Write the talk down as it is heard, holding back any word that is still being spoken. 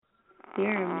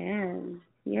You're a man.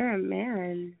 You're a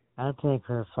man. I take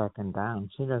her fucking down.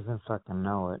 She doesn't fucking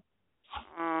know it.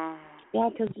 Yeah,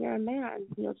 because you're a man.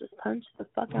 You'll just punch the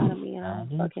fuck out of me and I'll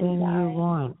fucking Anything die. you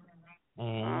want.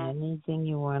 Anything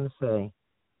you want to say.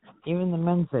 Even the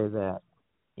men say that.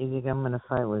 You think I'm going to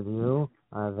fight with you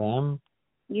or them?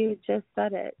 You just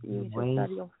said it. You just waste said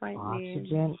you'll fight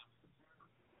oxygen me.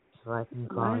 so I can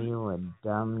call you a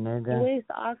dumb nigga? You waste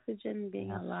oxygen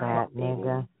being a alive. fat baby.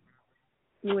 nigga?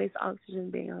 You waste oxygen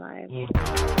being alive. Yeah.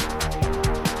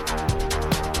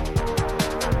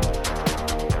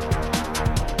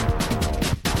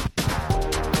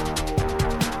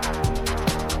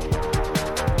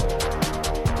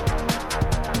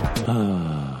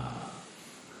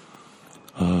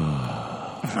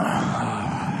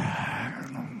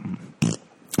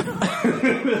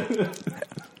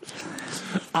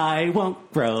 I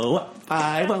won't grow up.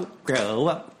 I won't grow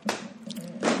up.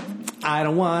 I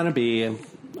don't want to be.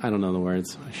 I don't know the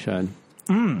words. I should.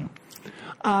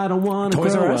 I don't want to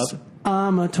grow up.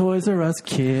 I'm a Toys R Us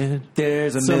kid.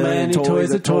 There's a So million many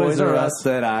toys at Toys Toys R Us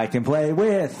that I can play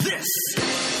with. This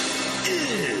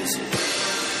is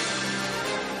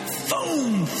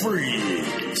Phone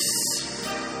Freaks.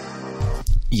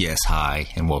 Yes, hi,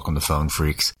 and welcome to Phone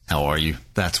Freaks. How are you?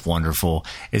 That's wonderful.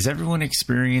 Is everyone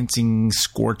experiencing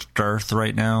scorched earth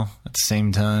right now at the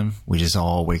same time? We just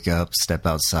all wake up, step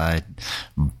outside,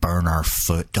 burn our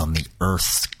foot on the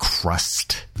earth's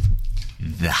crust.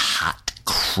 The hot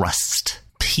crust.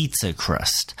 Pizza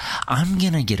crust. I'm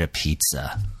gonna get a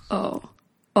pizza.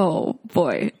 Oh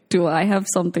boy, do I have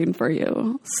something for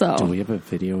you. So, Do we have a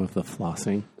video of the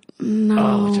flossing?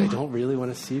 no. Which I don't really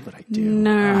want to see, but I do.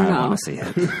 No, I want to see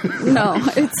it. no,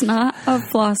 it's not a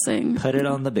flossing, Put it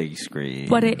on the big screen.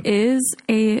 but it is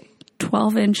a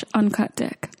 12-inch uncut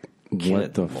dick.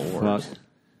 What the Lord. fuck?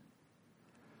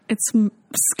 It's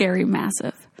scary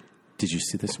massive. Did you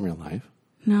see this in real life?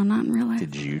 No, not in real life.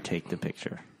 Did you take the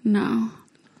picture? No.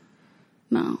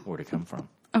 Where'd it come from?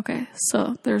 Okay,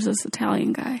 so there's this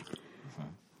Italian guy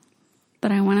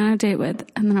that I went on a date with,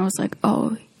 and then I was like,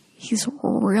 oh, he's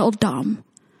real dumb.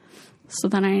 So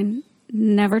then I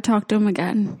never talked to him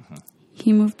again.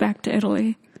 He moved back to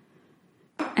Italy.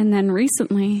 And then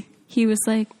recently, he was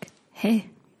like, hey,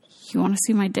 you want to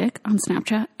see my dick on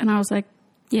Snapchat? And I was like,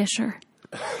 yeah, sure.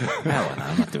 Hell no,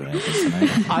 I'm not doing anything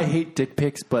tonight. I hate dick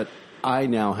pics, but I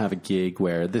now have a gig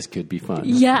where this could be fun.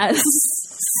 Yes.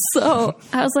 So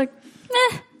I was like,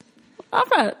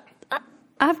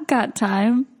 I've got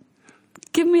time.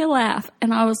 Give me a laugh.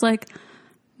 And I was like,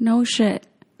 no shit.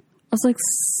 I was like,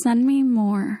 send me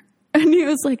more. And he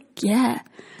was like, yeah.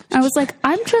 And I was like,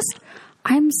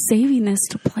 I'm saving this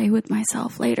to play with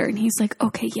myself later. And he's like,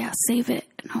 okay, yeah, save it.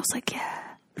 And I was like, yeah.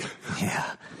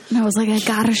 Yeah. And I was like, I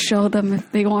gotta show them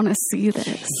if they want to see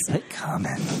this. Keep it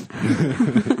coming.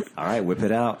 All right, whip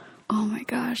it out. Oh my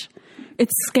gosh.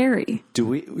 It's scary.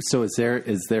 So is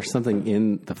there something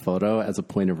in the photo as a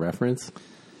point of reference?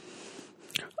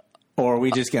 Or are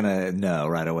we just going to know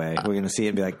right away? We're going to see it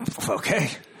and be like, okay,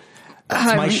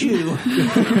 that's my shoe.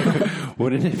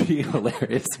 Wouldn't it be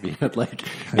hilarious if you had like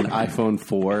an iPhone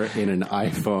 4 and an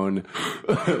iPhone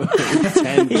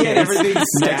 10 case Everything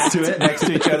next to it? next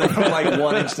to each other from like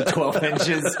 1 inch to 12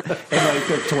 inches. And like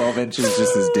the 12 inches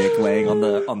just his dick laying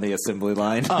on the assembly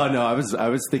line. Oh no, I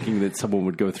was thinking that someone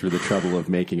would go through the trouble of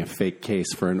making a fake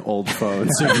case for an old phone.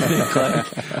 So you think like,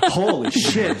 holy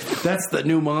shit, that's the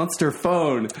new monster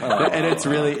phone. And it's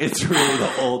really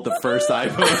the first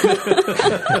iPhone.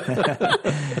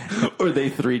 Or they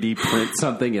 3D print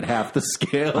something at half the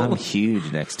scale. I'm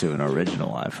huge next to an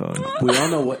original iPhone. We all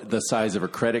know what the size of a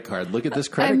credit card. Look at this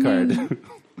credit card.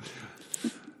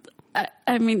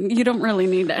 I mean, you don't really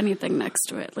need anything next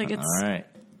to it. Like it's All right.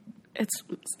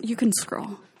 You can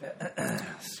scroll.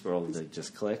 Scroll to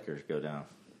just click or go down.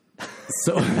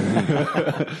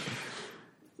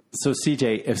 So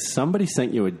CJ, if somebody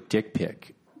sent you a dick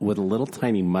pic with a little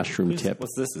tiny mushroom tip.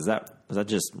 What's this? Is that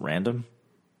just random?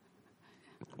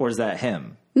 Or is that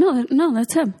him? No,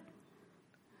 that's him.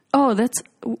 Oh, that's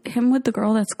him with the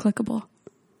girl that's clickable.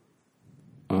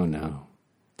 Oh no.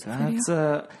 That's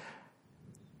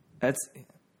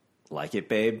like it,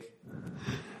 babe.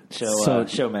 Show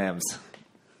mams.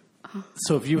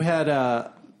 So if you had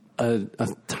a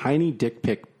tiny dick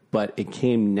pic, but it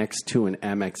came next to an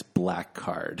Amex Black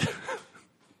card,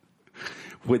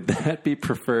 would that be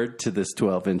preferred to this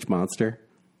 12-inch monster?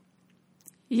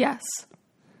 Yes.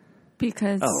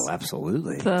 Because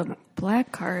absolutely. the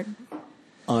black card,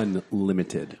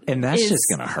 Unlimited. And that's is- just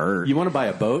going to hurt. You want to buy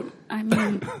a boat? I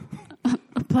mean,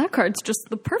 a black card's just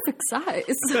the perfect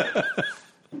size.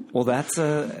 Well, that's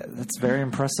very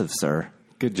impressive, sir.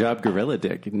 Good job, Gorilla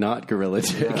Dick, not Gorilla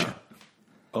Dick. Yeah.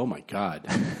 Oh, my God.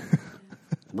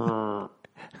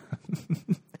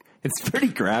 It's pretty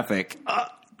graphic.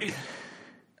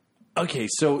 Okay,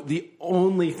 so the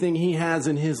only thing he has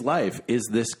in his life is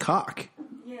this cock.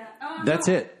 Yeah. That's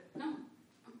it. No.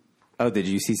 Oh, did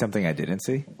you see something I didn't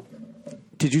see?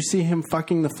 Did you see him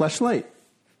fucking the fleshlight?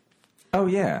 Oh,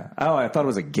 yeah. Oh, I thought it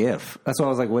was a GIF. That's why I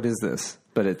was like, what is this?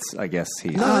 But it's, I guess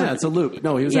he's... No, it's a loop.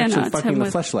 No, he was actually fucking the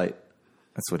fleshlight.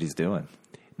 That's what he's doing.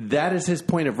 That is his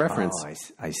point of reference. Oh,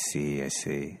 I see.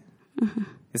 Mm-hmm.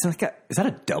 Is that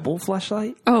a double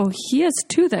fleshlight? Oh, he has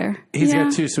two there. He's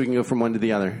got two, so we can go from one to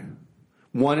the other.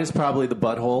 One is probably the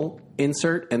butthole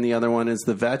insert, and the other one is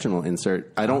the vaginal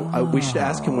insert. We should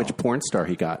ask him which porn star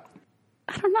he got.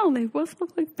 I don't know. They both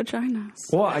look like vaginas.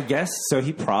 Well, I guess so.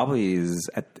 He probably is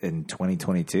in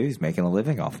 2022. He's making a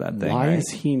living off that thing. Why is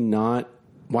he not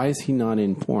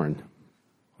in porn?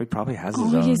 He probably has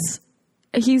his own.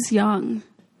 He's young.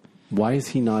 Why is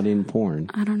he not in porn?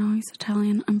 I don't know. He's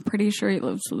Italian. I'm pretty sure he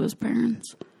lives with his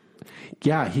parents.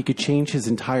 Yeah, he could change his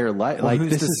entire life. Well,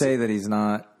 who's to say that he's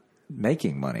not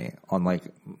making money on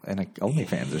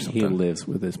OnlyFans or something? He lives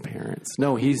with his parents.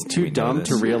 No, he's too dumb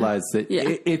to realize that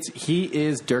he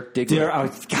is Dirk Diggler.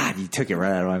 God, you took it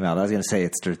right out of my mouth. I was going to say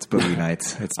it's Boogie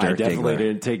Nights. It's Dirk Diggler. I definitely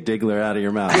didn't take Diggler out of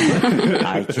your mouth.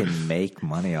 I can make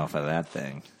money off of that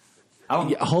thing. Oh,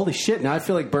 yeah, holy shit. Now I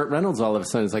feel like Burt Reynolds all of a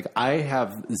sudden. It's like, I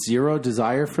have zero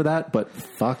desire for that, but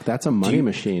fuck, that's a money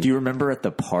machine. Do you remember at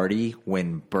the party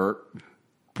when Burt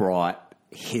brought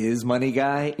his money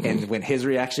guy and when his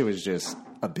reaction was just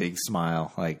a big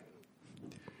smile? Like,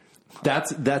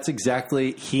 that's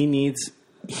exactly, he needs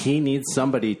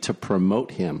somebody to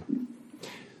promote him.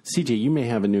 CJ, you may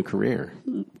have a new career.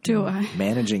 Do I?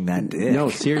 Managing that dick. No,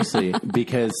 seriously,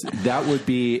 because that would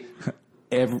be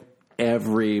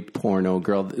every porno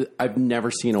girl. I've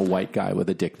never seen a white guy with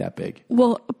a dick that big.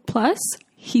 Well, plus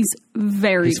he's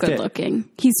very good looking.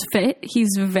 He's fit. He's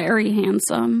very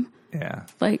handsome. Yeah.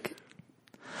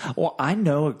 Well, I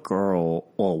know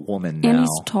a woman now. And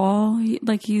he's tall. He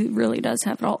really does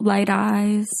have light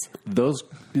eyes.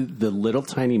 The little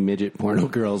tiny midget porno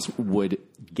girls would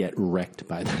get wrecked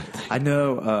by that thing. I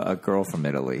know a girl from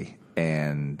Italy,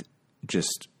 and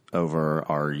just over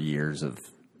our years of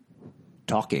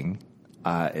talking,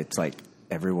 it's like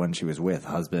everyone she was with,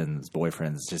 husbands,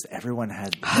 boyfriends, just everyone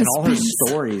had, in all her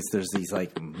stories, there's these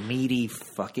meaty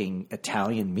fucking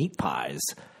Italian meat pies.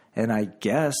 And I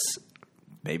guess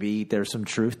maybe there's some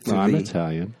truth to I'm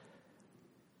Italian.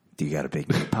 Do you got a big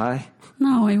meat pie?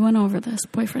 No, we went over this.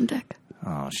 Boyfriend dick.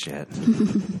 Oh, shit.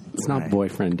 It's not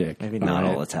boyfriend dick. Maybe not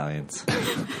all Italians.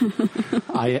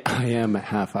 I am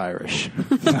half Irish.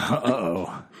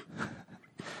 Uh-oh.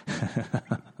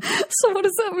 So what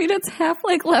does that mean? It's half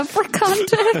like leprechaun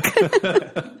dick?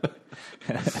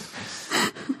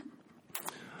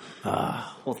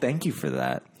 Well, thank you for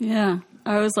that. Yeah.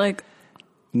 I was like...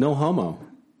 No homo.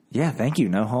 Yeah, thank you.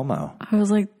 No homo. I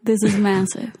was like, this is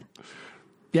massive.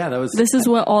 Yeah, This is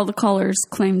what all the callers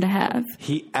claim to have.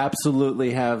 He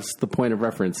absolutely has the point of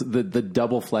reference. The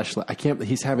double fleshlight.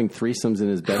 He's having threesomes in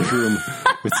his bedroom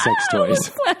with sex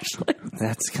toys.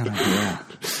 That's kind of, yeah.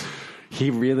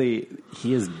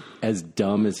 He is as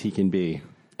dumb as he can be.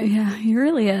 Yeah, he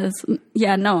really is.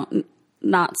 Yeah, no,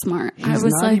 not smart. He's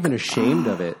not even ashamed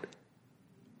of it.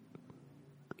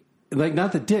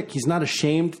 Not the dick. He's not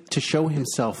ashamed to show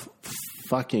himself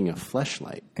fucking a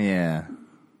fleshlight. Yeah.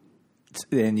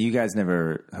 And you guys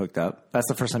never hooked up? That's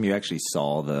the first time you actually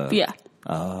saw the... Yeah.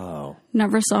 Oh.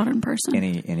 Never saw it in person.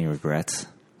 Any regrets?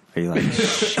 Are you like,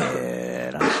 shit,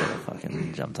 I should have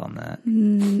fucking jumped on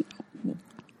that?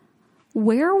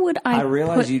 Where would I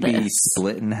realized you'd this? Be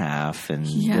split in half, and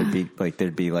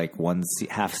there'd be one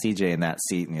half CJ in that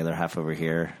seat and the other half over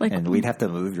here, and we'd have to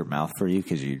move your mouth for you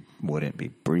because you wouldn't be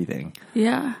breathing.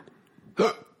 Yeah.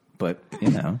 But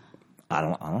I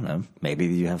don't know. Maybe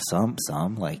you have some.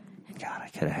 God, I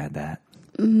could have had that.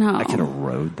 No, I could have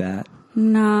rode that.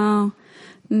 No.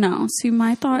 See,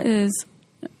 my thought is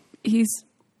he's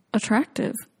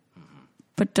attractive,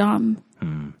 but dumb.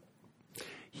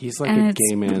 He's like a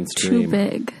gay man's dream. Too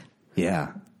big.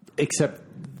 Yeah. Except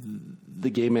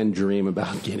the gay men dream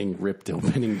about getting ripped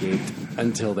open and gaped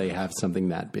until they have something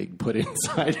that big put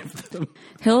inside of them.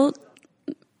 He'll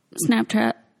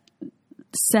Snapchat,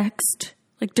 sext,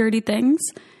 dirty things,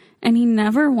 and he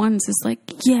never once is like,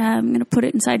 yeah, I'm going to put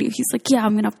it inside you. He's like, yeah,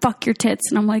 I'm going to fuck your tits.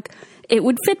 And I'm like, it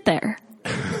would fit there.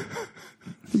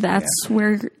 That's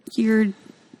where your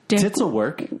dick tits will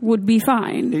work. Would be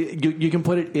fine. You can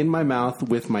put it in my mouth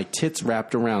with my tits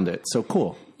wrapped around it. So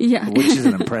cool. Yeah. which is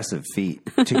an impressive feat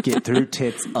to get through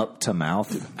tits up to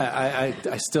mouth. I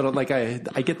still don't like. I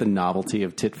get the novelty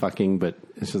of tit fucking, but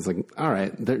it's just like, all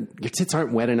right, your tits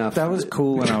aren't wet enough. That was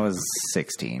cool when I was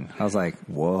 16. I was like,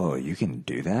 whoa, you can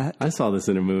do that? I saw this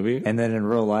in a movie, And then in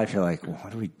real life, you're like,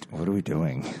 what are we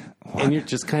doing? What? and you're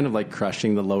just kind of like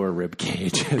crushing the lower rib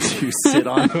cage as you sit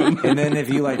on them. And then if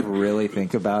you like really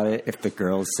think about it, if the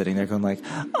girl's sitting there going like,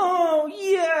 oh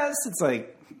yes, it's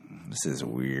like, this is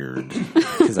weird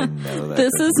because I know that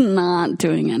This is not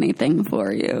doing anything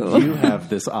for you. You have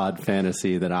this odd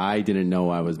fantasy that I didn't know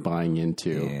I was buying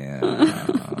into. Yeah.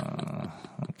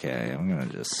 Okay, I'm gonna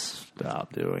just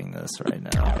stop doing this right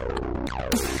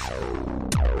now.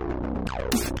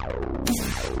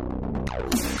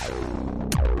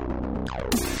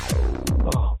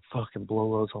 Oh, fucking blow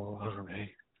loads all over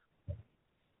me.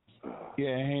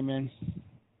 Yeah, hey man.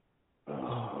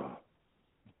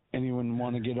 Anyone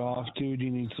want to get off, dude?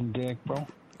 You need some dick, bro?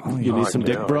 You need some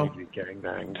dick, bro? You gang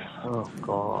banged. Oh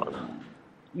God.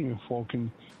 You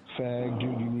fucking fag,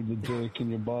 dude. You need the dick in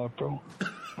your butt, bro.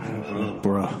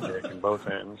 Bro. Dick in both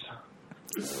ends.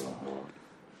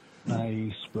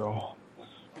 Nice, bro.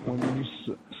 When did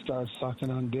you start sucking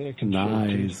on dick and shit,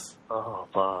 dude? Nice. Oh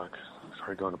fuck.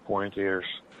 Started going to pointy ears.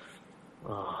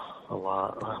 A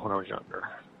lot when I was younger.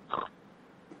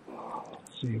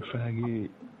 See you, faggy.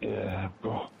 Yeah,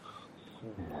 bro.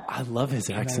 I love his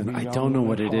accent. Can I be don't know on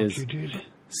what the it fuck is. you, dude?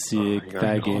 Sick On the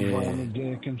faggot.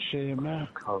 dick and shit, man.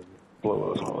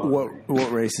 Blow those all What over me.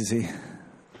 what race is he?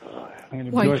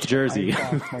 White. North Jersey. I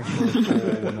popped my first hole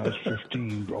when I was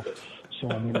 15, bro. So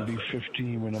I'm gonna be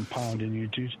 15 when I'm pounding you,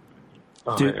 dude.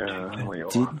 Oh, Dude, yeah. When you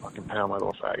dude. fucking pound my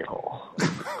little faggot hole.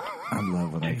 I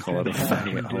love when they call it a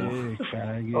faggot hole. Dick,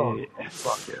 faggot. Oh,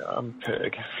 fuck yeah, I'm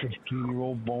pig.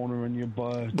 15-year-old boner in your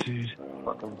butt, dude.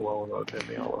 Fucking blowing those in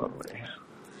me all over me.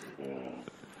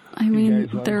 I mean, You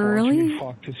guys they're watching me really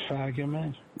fuck this faggot,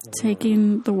 man.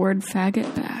 taking the word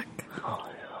faggot back. Oh,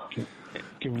 yeah.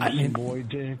 Give me some boy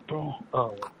dick, bro.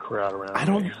 Oh, crowd around I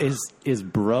don't. me. Is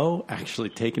bro actually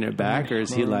taking it back, or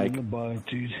is he Sperm like? in the butt,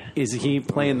 dude. Is he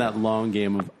playing that long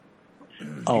game of?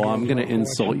 Oh, I'm gonna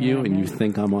insult you, and you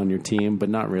think I'm on your team, but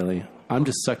not really. I'm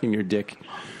just sucking your dick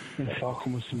And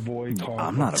fucking with some boy car.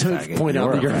 I'm not a to faggot. point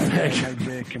out that you're a My fag.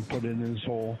 dick and put it in his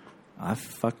hole. I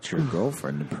fucked your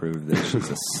girlfriend to prove that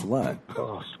she's a slut.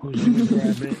 Oh, squeeze it and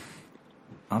grab it.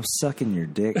 I'm sucking your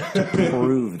dick to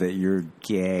prove that you're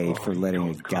gay for letting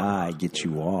a guy get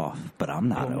you off, but I'm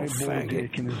not Put no my boy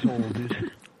dick faggot. in his hole,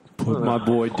 dude. Put my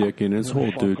boy dick in his hole,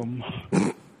 Fuck dude. him.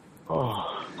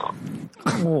 Oh,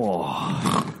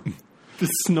 Oh, The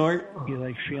snort. you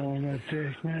like feeling that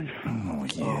dick, man? oh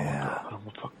yeah. I'm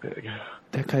a fuck pig.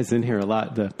 That guy's in here a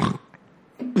lot. The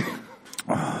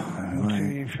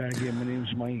Hey, faggot, my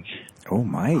name's Mike. Oh,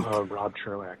 Mike. Rob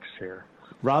Sherlock's here.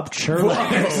 Rob Sherlock.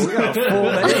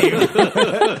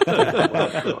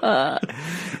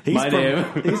 My name.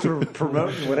 He's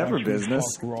promoting whatever business.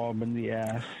 Fuck Rob in the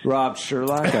ass. Rob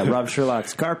Sherlock. Rob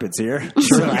Sherlock's carpets here.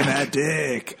 Sucking that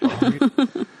dick.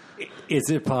 Is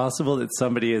it possible that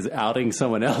somebody is outing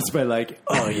someone else by like,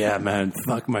 oh yeah, man,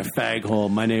 fuck my fag hole.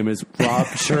 My name is Rob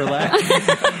Sherlock.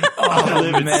 I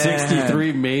live at man.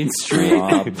 63 Main Street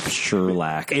Rob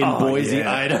Sherlock. in Boise, yeah.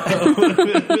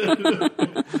 Idaho.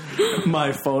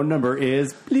 My phone number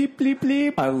is bleep, bleep,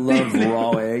 bleep. I love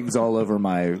raw eggs all over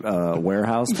my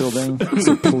warehouse building.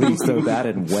 So please throw that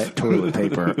in wet toilet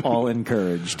paper. All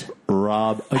encouraged.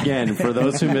 Rob, again, for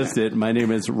those who missed it, my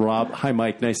name is Rob. Hi,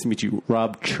 Mike. Nice to meet you.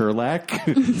 Rob Sherlock.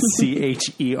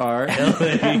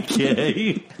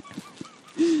 Cherlak.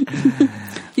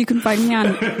 You can find me on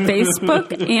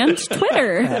Facebook and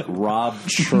Twitter. At Rob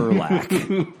Sherlock.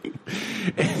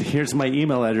 Here's my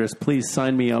email address. Please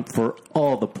sign me up for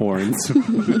all the porns. The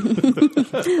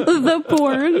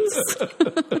porns.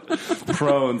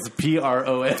 Prones.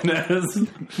 Prons.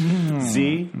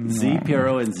 Z.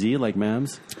 Prons. Like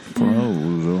mams.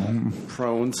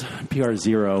 Prones.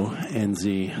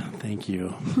 PR0NZ. Thank you.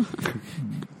 Who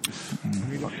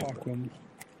the fuck him?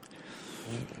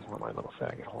 I want my little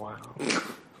faggot hole out.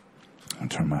 I'll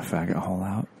turn my faggot hole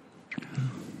out.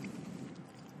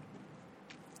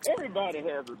 Everybody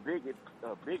has a bigot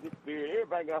spirit.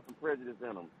 Everybody got some prejudice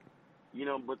in them, you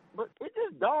know. But it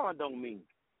just dawned on me.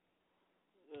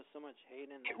 There's so much hate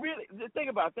in It really, just think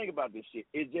about this shit.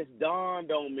 It just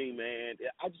dawned on me, man.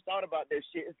 I just thought about that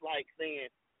shit. It's like saying,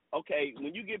 okay,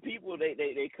 when you get people,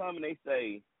 they come and they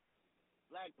say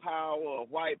black power or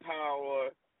white power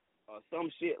or some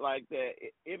shit like that.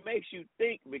 It makes you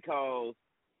think, because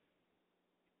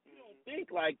if you don't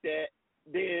think like that,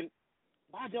 then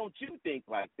why don't you think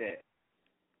like that?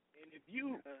 And if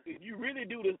you really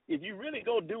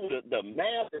go do the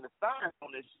math and the science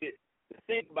on this shit, to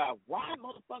think about why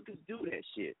motherfuckers do that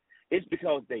shit, it's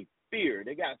because they fear.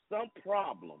 They got some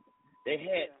problem. They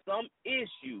had some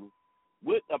issue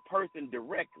with a person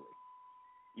directly.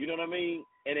 You know what I mean?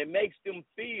 And it makes them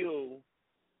feel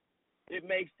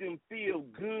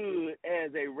good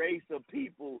as a race of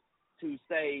people to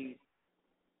say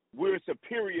we're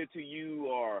superior to you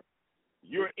or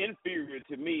you're inferior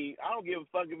to me. I don't give a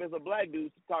fuck if it's a black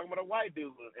dude talking about a white dude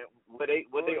and where they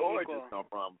origins come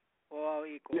from. We're all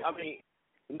equal. I mean,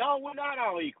 no, we're not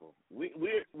all equal.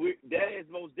 We're that is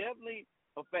most definitely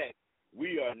a fact.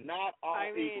 We are not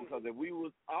all equal, because if we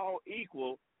was all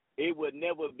equal, it would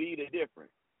never be the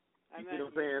difference. You see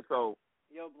what I'm saying? So,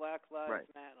 Black Lives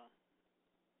Matter.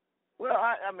 Well,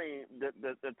 I mean,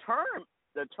 the term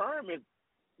is,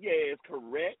 it's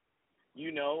correct,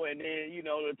 and then,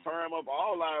 the term of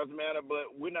all lives matter,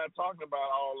 but we're not talking about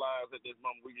all lives at this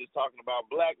moment. We're just talking about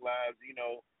black lives,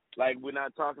 like we're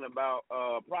not talking about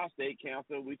prostate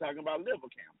cancer. We're talking about liver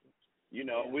cancer.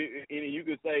 You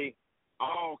could say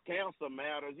all cancer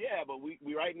matters, but we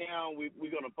right now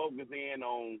we're going to focus in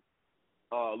on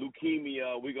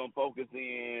leukemia. We're going to focus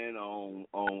in on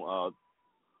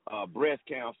breast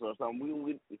cancer or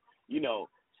something.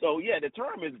 So the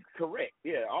term is correct.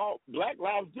 Yeah, all black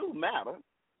lives do matter.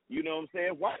 You know what I'm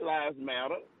saying? White lives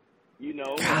matter.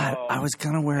 God, I was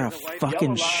gonna wear a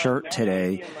fucking shirt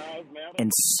today,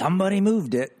 and somebody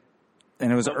moved it,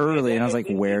 and it was early, and I was like,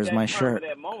 "Where's my shirt?"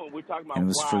 And it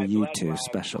was for you two,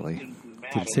 especially.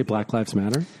 Did it say Black Lives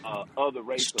Matter?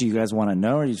 Do you guys want to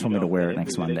know, or you just want me to wear it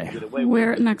next Monday?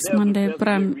 Wear it next Monday, but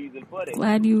I'm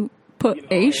glad you put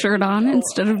a shirt on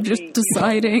instead of just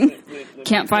deciding,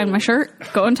 can't find my shirt,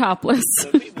 going topless.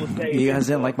 You guys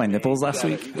didn't like my nipples last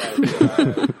week?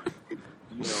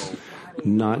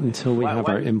 Not until we have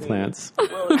our implants.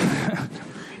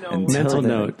 Mental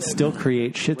note, still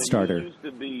create shit starter.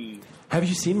 Have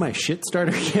you seen my shit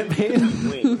starter campaign?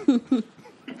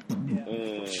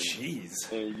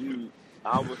 Jeez. And you,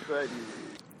 all of a sudden...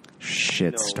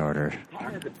 Shit starter.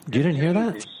 You didn't hear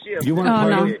that? You weren't Oh,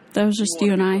 part no. of it? That was just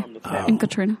you and I and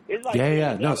Katrina.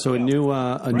 Yeah. No, so a new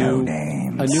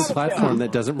platform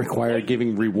that doesn't require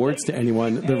giving rewards to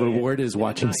anyone. The reward is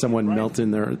watching someone melt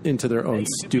into their own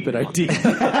stupid idea.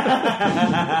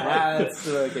 That's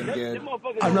fucking good.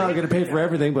 I'm not going to pay for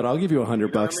everything, but I'll give you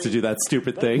 $100 to do that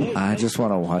stupid thing. I just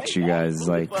want to watch you guys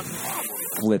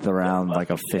flip around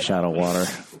like a fish out of water.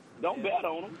 Don't bet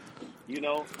on them.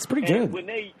 It's pretty good.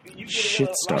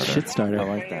 Shit starter. I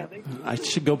like that. I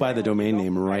should go buy the domain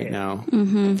name right now.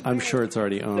 Mm-hmm. I'm sure it's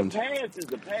already owned. The past is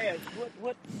the past.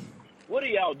 What are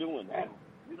y'all doing now?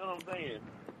 You know what I'm saying?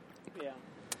 Yeah.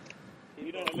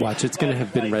 You know what I mean? Watch, it's going to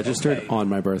have been registered on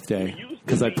my birthday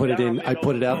because I put it in. I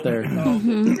put it out there.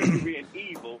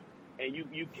 Evil, and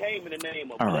you came in the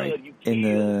name of all right.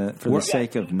 For the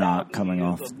sake of not coming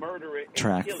off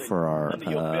track for our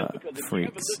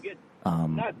freaks.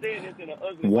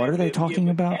 What are they talking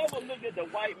about?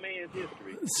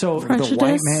 So the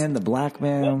white man, the black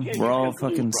man, we're all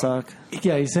fucking suck.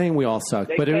 Yeah, he's saying we all suck,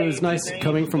 but it was nice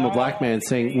coming from a black man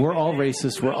saying we're all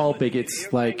racist, we're all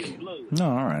bigots. Like, no,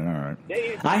 all right.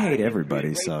 I hate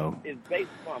everybody, so.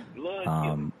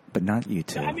 But not you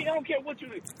two. I mean, I don't care what you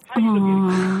do.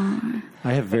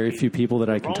 I have very few people that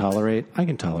I can tolerate. I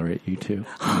can tolerate you two.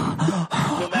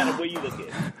 No matter where you look at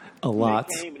it. A lot.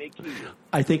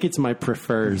 I think it's my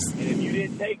prefers. And if you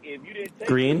didn't take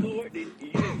Green? the sword, you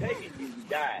didn't take it, you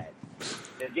died.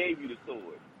 They gave you the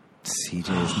sword.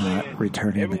 CJ's not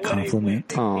returning the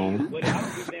compliment. Oh.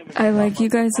 I like you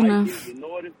guys enough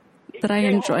that I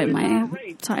enjoy my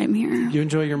time here. You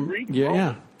enjoy your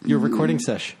recording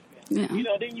sesh. Yeah. Then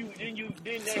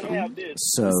they have this.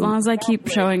 So as long as I keep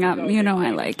showing up, I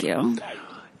like you.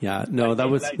 Yeah, no, that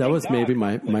was maybe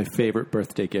my favorite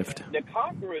birthday gift. The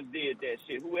conquerors did that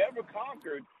shit. Whoever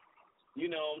conquered, you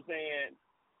know what I'm saying,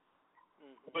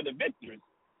 were the victors.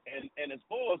 And the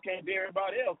spoils came to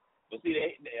everybody else. But see,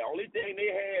 the only thing they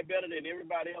had better than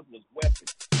everybody else was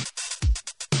weapons.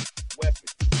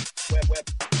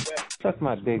 Suck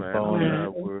my big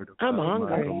bone. I'm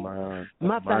hungry.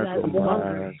 My fat ass is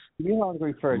hungry. You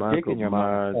hungry for a dick in your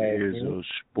mouth? Is a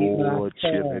spoiled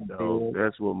chili dog.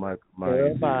 That's what Michael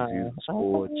Myers is. He's a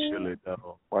spoiled chili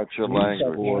dog. Watch your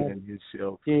language. Spoiling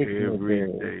himself every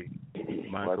day.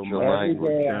 Michael Myers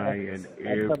was dying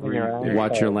every day.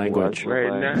 Watch your language.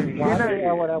 Right now,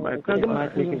 Michael Myers talks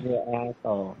about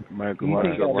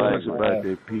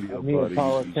that peanut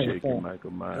butter. He's shaking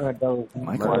Michael Myers.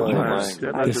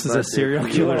 This is a serial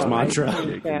killer's mantra.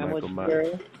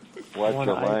 Watch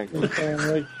your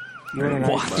language. You're an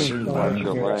Watch ice your cream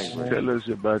language. Tell us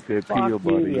about that peanut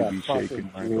butter you be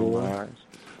shaking, Michael Myers.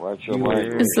 Watch your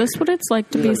language. Is this what it's like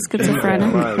to be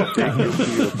schizophrenic?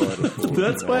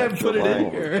 That's why I put it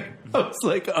in here. I was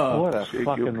like, oh. What a Shake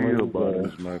fucking your peanut butter,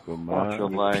 loser. Michael Watch your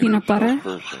Myers. language. Peanut butter?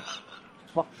 Person.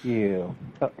 Fuck you.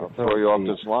 I'll throw you off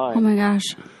this line. Oh my gosh.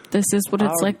 This is what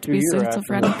it's How like to do be your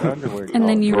schizophrenic. ass in the underwear? And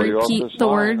then you Throw you off repeat this the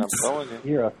line, words I'm telling you.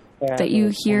 You're a fat that you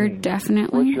little hear queen.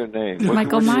 definitely. What's your name?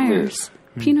 Michael Where do you live? Myers.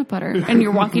 Peanut butter. And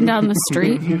you're walking down the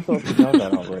street. You're supposed to know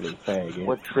that already, faggot.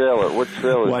 What trailer? What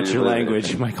trailer? Watch do you your live in?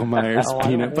 language, Michael Myers. Oh, I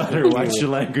Peanut don't butter. know. Watch your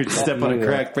language. Step on a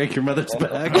crack. Break your mother's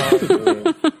back.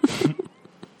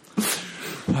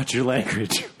 Watch your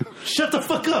language. Shut the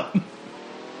fuck up.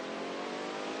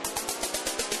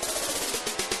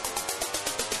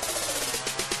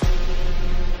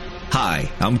 Hi,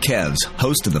 I'm Kevs,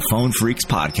 host of the Phone Freaks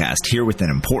podcast, here with an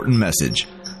important message.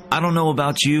 I don't know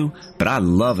about you, but I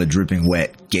love a dripping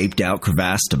wet, gaped out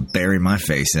crevasse to bury my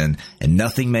face in, and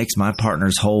nothing makes my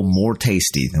partner's hole more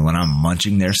tasty than when I'm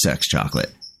munching their sex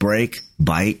chocolate. Break,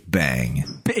 bite, bang.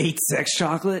 Ate sex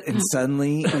chocolate and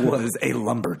suddenly was a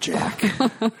lumberjack.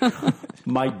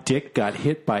 My dick got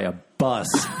hit by a bus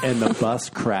and the bus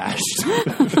crashed.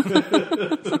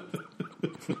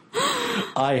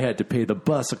 I had to pay the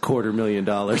bus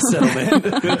 $250,000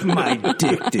 settlement. My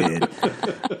dick did.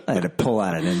 I had to pull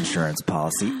out an insurance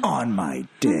policy on my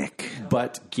dick.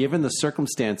 But given the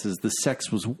circumstances, the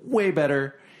sex was way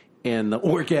better and the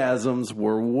orgasms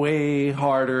were way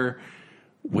harder,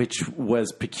 which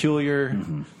was peculiar.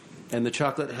 Mm-hmm. And the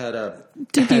chocolate had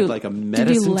like a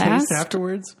medicine taste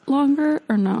afterwards. Longer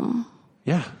or no?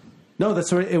 Yeah. No,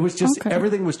 that's what it was. Just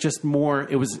everything was just more.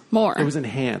 It was more. It was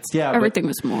enhanced. Yeah, everything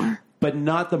was more, but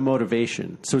not the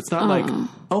motivation. So it's not like,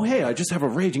 oh hey, I just have a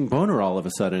raging boner all of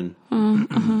a sudden.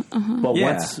 But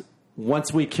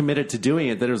once we committed to doing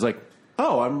it, then it was like,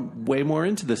 oh, I'm way more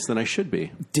into this than I should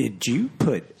be. Did you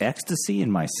put ecstasy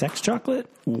in my sex chocolate?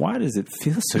 Why does it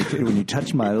feel so good when you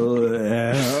touch my...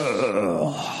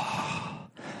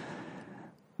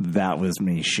 That was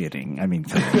me shitting. I mean...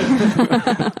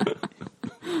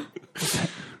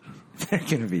 They're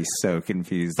going to be so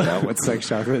confused about what sex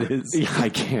chocolate is. Yeah, I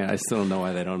can't. I still don't know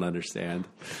why they don't understand.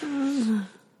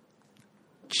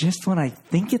 Just when I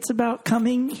think it's about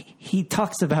coming, he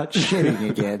talks about shitting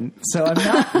again. So I'm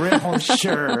not real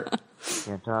sure.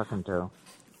 You're talking to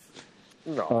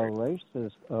No. a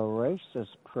racist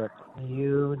prick.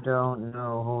 You don't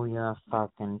know who you're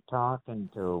fucking talking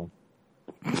to.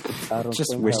 I don't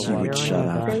just wish you would shut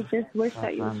up. They just wish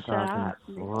that you would shut up.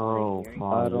 Slow,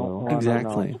 I don't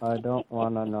exactly. I don't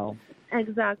want to know.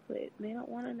 Exactly. They don't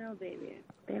want to know, baby.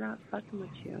 They're not fucking with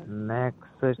you.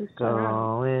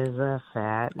 Mexico is a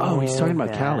fat. Oh, he's talking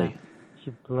about Cali.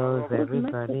 She blows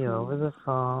everybody over the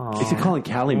phone. Is he calling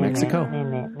Cali Mexico?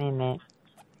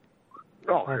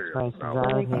 Oh, that's why she's out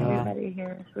here. Everybody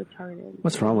here is retarded.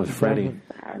 What's wrong with Freddie?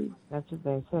 That's what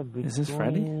they said. Is this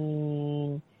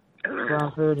Freddie?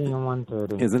 12:30 and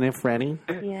 1:30. Isn't it Freddie?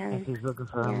 Yeah. He's looking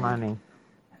for her money.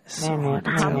 How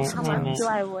much do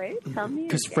I weigh? Tell me.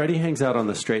 Because Freddie hangs out on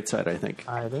the straight side, I think.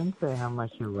 I didn't say how much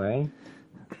you weigh.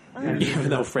 Even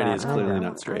though Freddie is clearly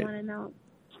not straight. I want to know.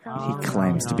 He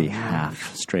claims to be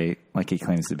half straight, like he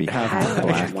claims to be half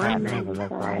black.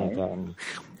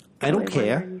 I don't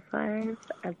care.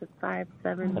 As a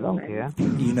 5'7". I don't care.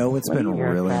 You know what's been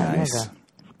really nice?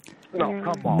 No,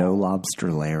 come on. No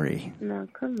Lobster Larry. No,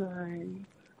 come on.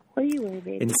 What do you weigh,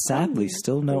 baby? And sadly,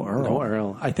 still no Earl. No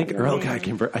Earl. I think Earl got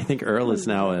converted. I think Earl is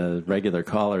now a regular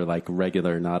caller, like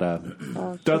regular, not a.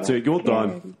 That's it. You're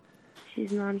done.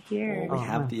 She's not here. We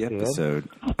have the episode.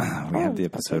 We have the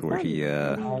episode where he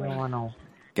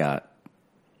got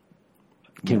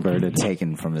converted,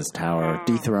 taken from his tower,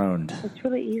 dethroned. It's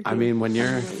really easy. I mean, when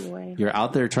you're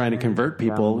out there trying to convert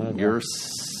people, you're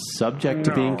subject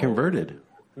to being converted.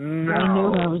 I knew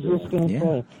I was just going to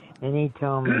say. And he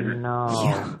told me no.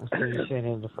 So you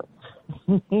shouldn't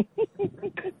have.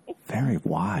 Very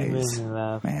wise,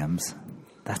 ma'ams.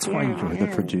 That's why you're the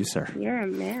producer. You're a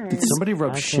man. Did somebody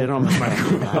rub shit on my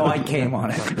microphone? Oh, I came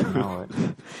on it.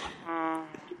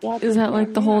 Is that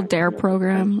like the whole DARE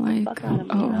program? Like,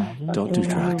 don't do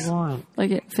drugs.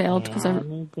 Like it failed because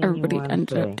everybody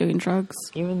ended up doing drugs.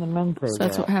 Even the men say so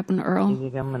that's what happened to Earl.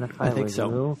 I think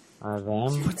so.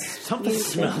 Something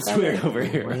smells weird over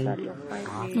here.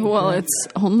 Well, it's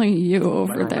only you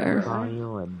over there. Call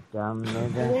you a dumb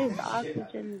nigga. You waste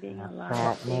oxygen being alive.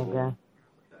 Fat nigga.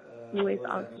 You waste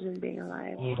oxygen being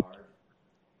alive.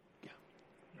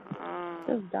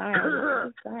 Just die.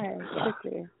 Just die.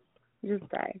 Quickly. Just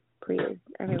die. Please.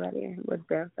 Everybody would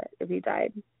benefit if you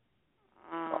died.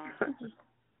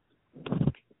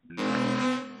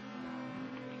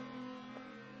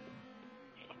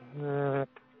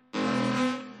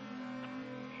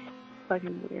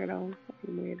 Fucking weirdo.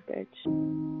 Fucking weird bitch.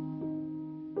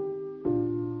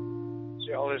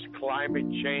 See, all this climate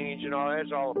change and all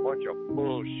that's all a bunch of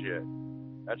bullshit.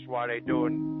 That's why they're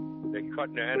cutting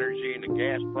the energy and the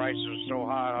gas prices are so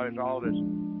high. There's all this.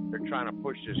 They're trying to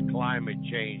push this climate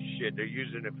change shit. They're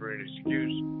using it for an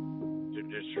excuse to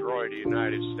destroy the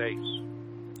United States.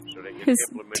 So they can His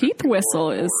implement teeth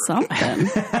whistle is something.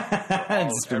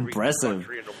 It's impressive.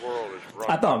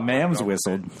 I thought Mams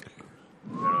whistled.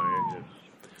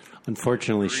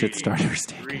 Unfortunately, shit starters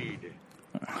take it.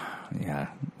 Yeah,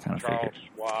 kind of Charles figured.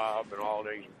 Schwab and all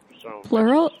these.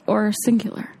 Plural or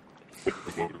singular? They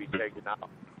need to be taken out.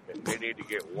 They need to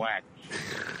get whacked.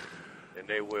 And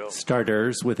they will.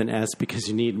 Starters with an S because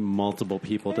you need multiple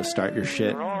people to start your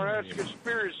shit. Oh, that's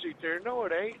conspiracy theory. No,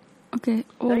 it ain't. Okay,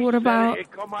 well, what about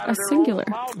a singular?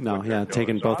 No, yeah,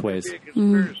 taken both ways.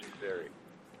 When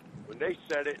they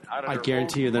said it, I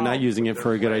guarantee you they're not using it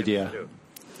for a good idea.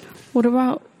 What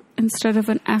about instead of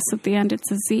an S at the end,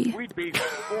 it's a Z? We'd be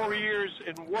 4 years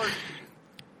and worse.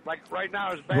 Like right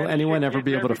now, it's bad. Will anyone ever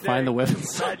be able to find the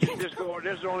website?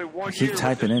 There's only 1 I keep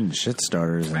typing in shit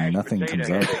starters and nothing comes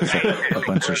up except a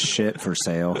bunch of shit for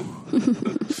sale.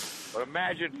 But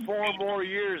imagine 4 more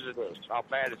years of this, how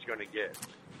bad it's going to get.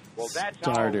 Well, that's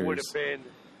how it would have been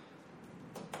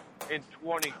in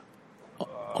 20.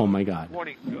 Oh my God.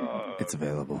 20, it's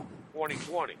available.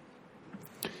 2020.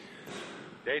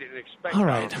 They didn't expect All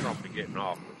right. Donald Trump to get in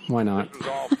office. Why not? This was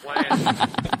all planned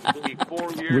to be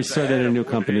 4 years We started ahead a of new what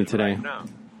it company is today. Right now.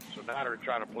 So now they're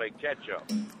trying to play catch up.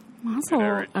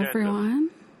 Mazel, everyone.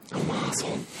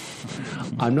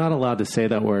 I'm not allowed to say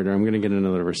that word or I'm going to get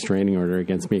another restraining order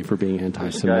against me for being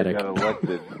anti-Semitic. This guy got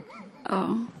elected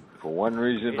Oh. for one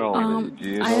reason only. Do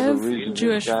you know I have the reason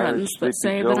Jewish this guy, friends that Sleepy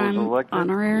say Joe, that was I'm elected?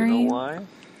 honorary You know why?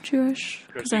 Jewish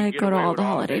because I go to all the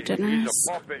holiday dinners.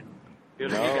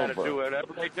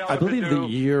 I believe that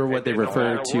you're what they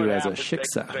refer to as a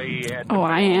shiksa. Oh,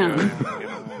 I am.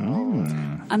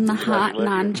 I'm the hot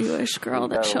non-Jewish girl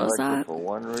that shows up. For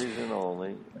one reason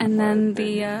only. And then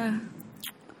the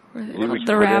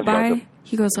rabbi,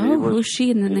 he goes, "Oh, who's she?"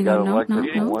 And then they go, "No,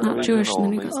 not Jewish." And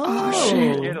then he goes, "Oh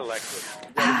shit."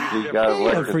 Hey,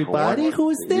 everybody,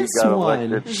 who's this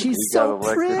one? She's so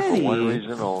pretty. For one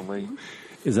reason only.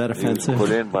 Is that offensive? He was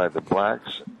put in by the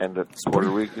blacks and the Puerto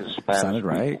Rican Spanish. Sounded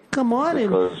right. Come on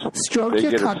and stroke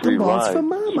your cotton balls for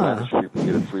mama. Spanish people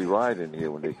get a free ride in here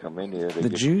when they come in here. The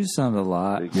Jews sound a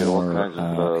lot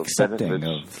more accepting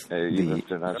of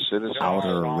the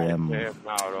outer rim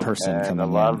person and coming a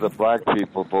lot in. of the black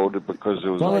people voted because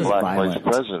there was a black vice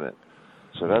president.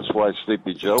 So that's why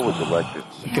Sleepy Joe was elected.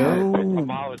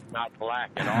 Kamala's not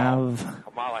black at all.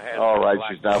 Kamala has All right,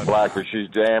 black she's not black, but she's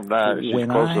damn not. She's When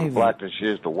closer to I've- black than she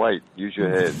is to white. Use your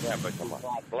head. Yeah, but she's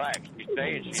not black. She's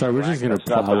saying she's Sorry, we're just going to That's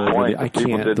not plow the over point. the... I People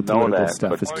can't. The didn't know political that, stuff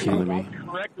but- is killing me.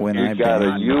 When You I've got a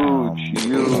been huge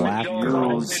black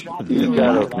girls, you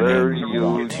got a very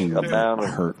want huge to amount of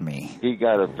hurt me. He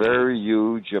got a very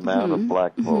huge amount of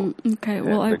black vote. Okay,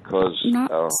 well, I'm because not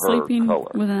of her sleeping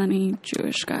color. with any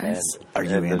Jewish guys. Are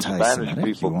you And the Spanish anti-Semitic?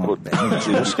 You people want put Jewish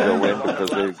Sleepy Joe guys? in because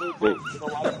they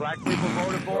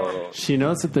She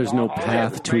knows that there's no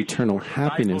path to eternal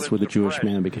happiness with a Jewish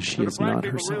man because she is not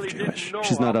herself Jewish.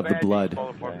 She's not of the blood.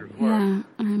 Yeah,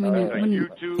 I mean, it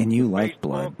wouldn't. And you like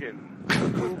blood.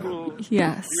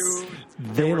 Yes.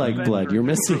 They like blood. You're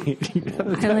missing.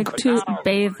 I like to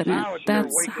bathe in it.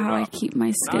 That's how I keep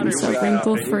my skin so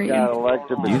wrinkle free. He got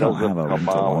elected You don't because have of a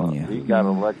wrinkle Kamala. on you. He got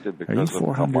elected Are because you of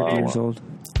 400 Kamala. years old?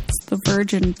 It's the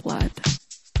virgin blood.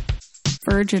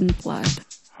 Virgin blood.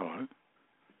 Hello?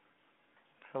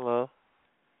 Hello?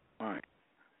 Hi,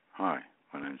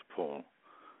 my name's Paul.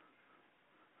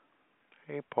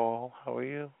 Hey, Paul, how are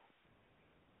you?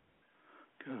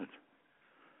 Good. What's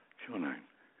your name?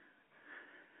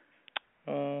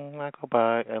 I go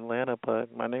by Atlanta,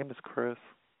 but my name is Chris.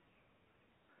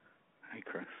 Hey,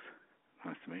 Chris.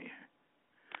 Nice to meet you.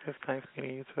 It's nice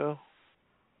meeting you, too.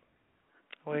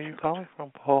 Where are you calling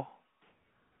from, Paul?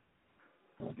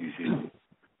 New Zealand.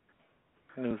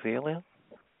 New Zealand?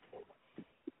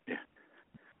 Yeah.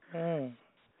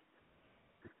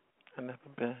 I've never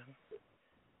been.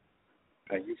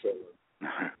 How you feeling?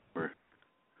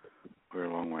 We're a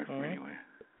long way from anywhere.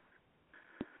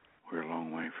 We're a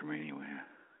long way from anywhere.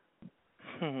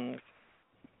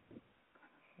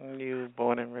 You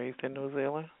born and raised in New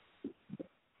Zealand?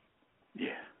 Yeah.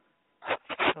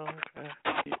 Okay.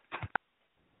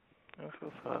 That's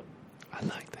what's up. I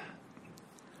like that.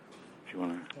 Do you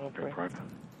want to go private?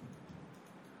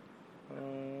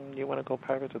 You want to go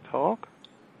private to talk?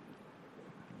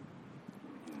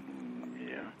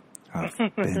 Yeah. I've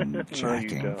been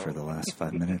jacking for the last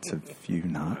 5 minutes. Have you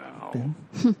not been?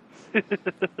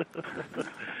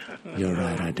 You're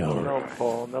right, I don't. No,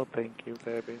 Paul. No, thank you,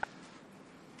 baby.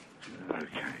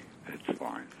 Okay, that's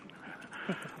fine.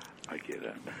 I get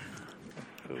it.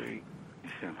 Sweet. You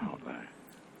sound hot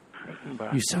though.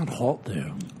 You sound hot,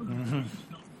 though.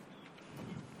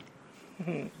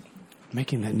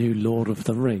 Making that new Lord of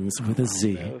the Rings with a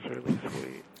Z. That was really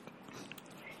sweet.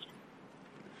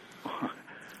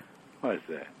 What is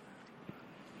that?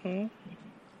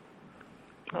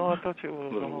 Oh, I thought you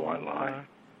was Little white lie.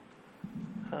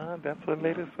 Huh? That's what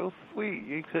made it so sweet.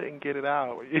 You couldn't get it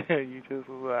out. Yeah, you just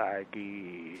was like,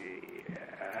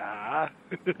 yeah.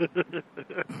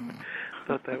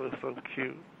 Thought that was so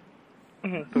cute.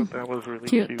 Thought that was really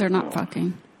cute. They're not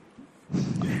fucking.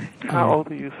 How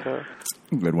old are you, sir?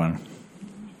 Good one.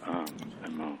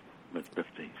 I'm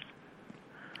mid-50s.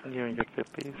 You're in your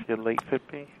 50s? Your late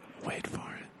 50s? Wait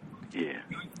for it. Yeah.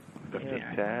 58.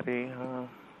 Yeah, daddy, huh?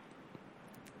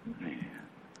 Yeah.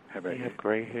 How about You have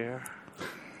gray hair?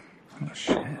 Oh,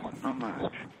 shit. Not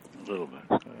much. A little bit.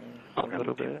 A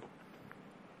little bit?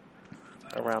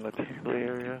 Around the temple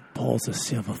area? Paul's a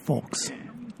silver fox.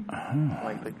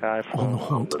 Like the guy from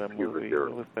that movie.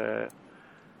 What was that?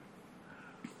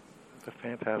 The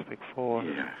Fantastic Four.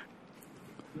 Yeah.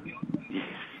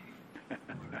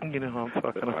 You know who I'm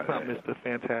talking about, Mr.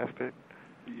 Fantastic.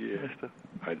 Yeah,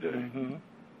 I do. Mm-hmm.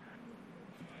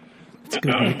 It's a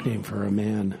good nickname for a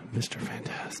man, Mr.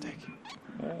 Fantastic.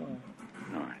 All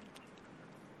right.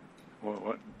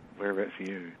 What? Whereabouts for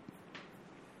you?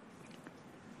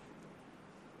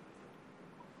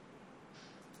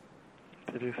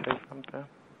 Did you say something?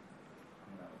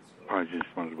 I just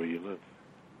wondered where you live.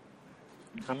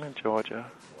 I'm in Georgia.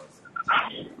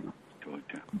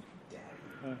 Georgia.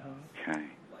 Okay.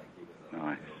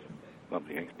 Nice.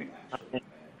 Lovely accent.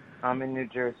 I'm in New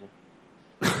Jersey.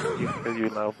 You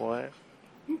love what?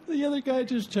 The other guy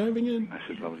just chiming in. I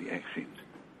said lovely accent.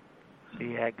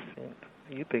 The accent.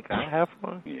 You think I have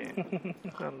one? Yeah.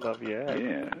 I love your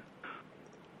accent.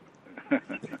 Yeah.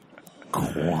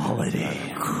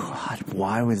 Quality. God,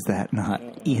 why was that not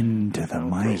into the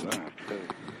mic?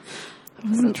 I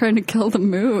wasn't trying to kill the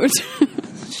mood.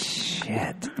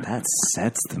 Shit, that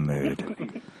sets the mood.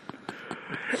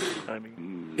 I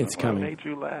mean, It's what coming. made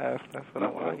you laugh? That's what I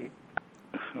like.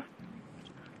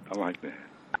 I like that.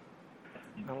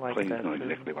 I like Please, that not too.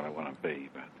 exactly what I want to be,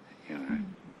 but, you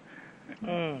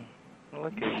know.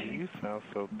 Look at you. You sound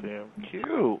so damn cute.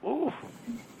 Ooh.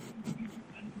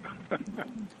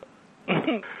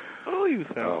 Oh, you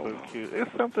sound so cute.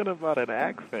 It's something about an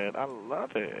accent. I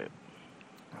love it.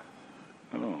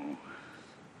 Oh,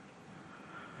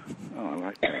 I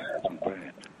like that. I'm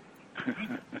glad.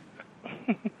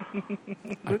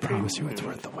 I promise you it's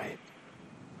worth the wait.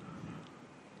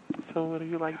 So what do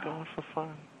you like doing for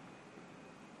fun?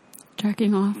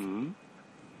 Jacking off.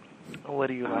 What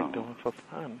do you like doing for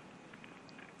fun?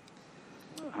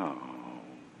 Oh,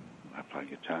 I play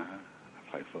guitar.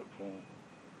 I play football.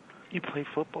 You play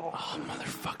football? Oh,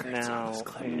 motherfucker. Now,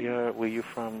 where you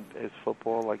from, is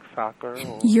football like soccer?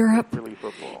 Or Europe. Really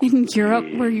football? In Europe,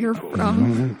 where you're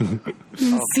from.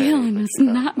 New Zealand is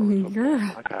not in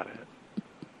Europe. I got it.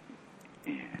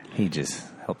 He just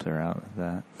helped her out with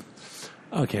that.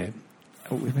 Okay.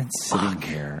 We've been sitting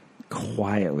here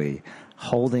quietly,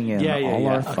 holding in all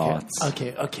our thoughts.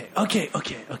 Okay.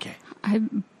 I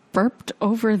burped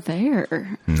over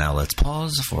there. Now let's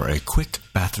pause for a quick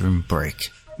bathroom break.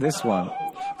 This one.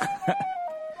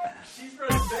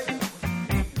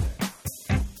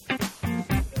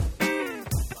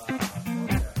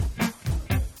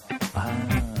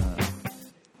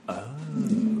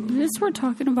 This we're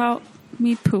talking about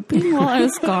me pooping while I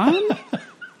was gone?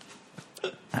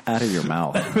 Out of your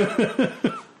mouth.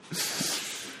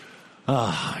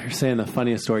 Oh, you're saying the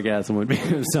funniest orgasm would be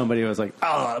if somebody was like,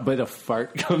 oh, but a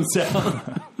fart comes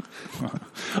out.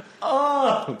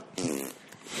 Oh!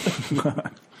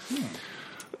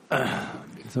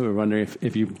 So we're wondering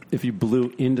if you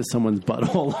blew into someone's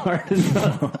butthole hard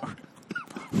enough.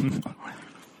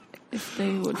 If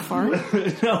they would fart?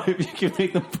 No, if you can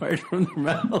make them fart from their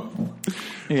mouth.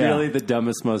 Yeah. Really the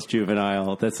dumbest, most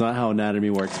juvenile. That's not how anatomy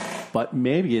works. But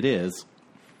maybe it is.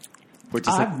 We're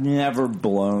just I've never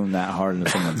blown that hard into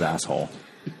someone's asshole.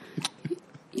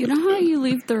 You know how you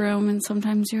leave the room and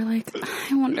sometimes you're like,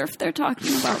 I wonder if they're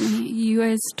talking about me. You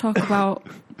guys talk about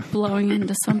blowing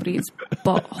into somebody's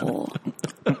butthole.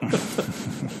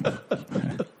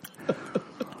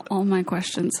 All my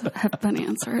questions have been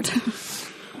answered.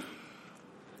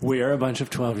 We are a bunch of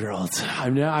 12-year-olds.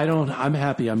 I'm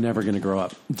happy I'm never going to grow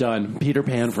up. Done. Peter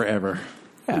Pan forever.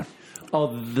 Yeah.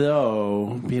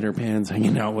 Although Peter Pan's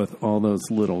hanging out with all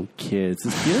those little kids.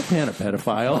 Is Peter Pan a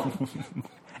pedophile?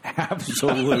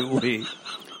 Absolutely.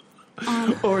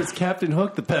 Or is Captain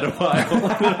Hook the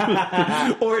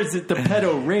pedophile? Or is it the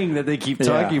pedo ring that they keep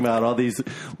talking about? All these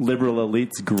liberal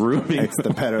elites grooming. It's the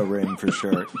pedo ring for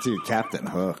sure. Dude, Captain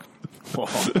Hook. Do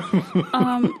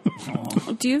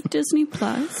you have Disney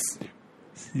Plus?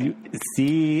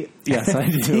 See, yes, I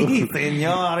do.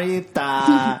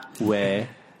 Señorita. Where?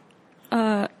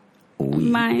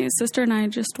 My sister and I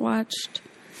just watched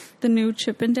the new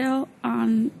Chip and Dale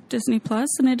on Disney Plus,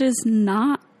 and it is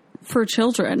not for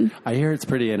children. I hear it's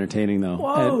pretty entertaining, though.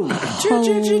 Whoa. Chip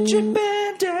and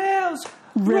Dale's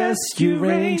Rescue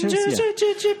Rangers.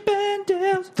 Chip and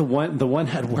Dale's. The one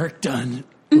had work done,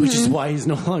 which is why he's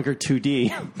no longer 2D.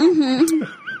 Mm-hmm.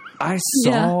 I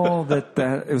saw that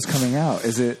it was coming out.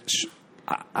 Is it?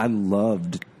 I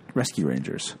loved Rescue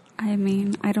Rangers. I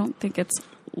mean, I don't think it's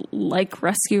like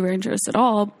Rescue Rangers at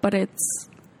all, but it's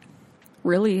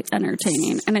really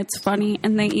entertaining and it's funny.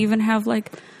 And they even have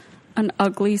like an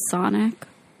Ugly Sonic,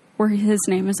 where his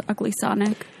name is Ugly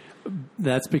Sonic.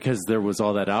 That's because there was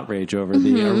all that outrage over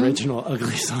the original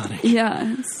Ugly Sonic.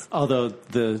 Yes. Although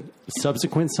the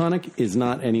subsequent Sonic is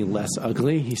not any less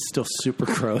ugly. He's still super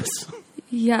gross.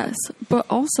 Yes, but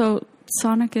also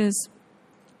Sonic is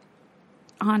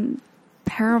on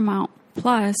Paramount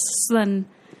Plus, then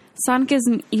Sonic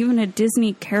isn't even a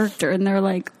Disney character, and they're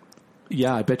like...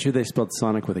 Yeah, I bet you they spelled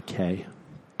Sonic with a K.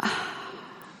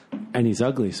 And he's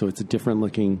ugly, so it's a different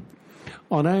looking...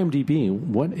 On IMDb,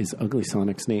 what is Ugly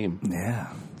Sonic's name?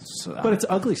 Yeah. But it's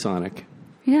Ugly Sonic.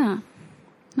 Yeah.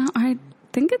 No, I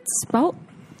think it's spelled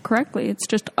correctly. It's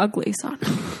just Ugly Sonic.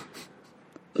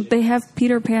 They have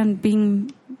Peter Pan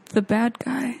being the bad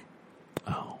guy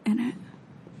in it.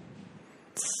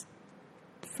 It's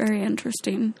very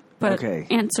interesting, but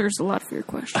answers a lot of your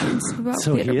questions about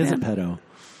so Peter he is Pan. a pedo.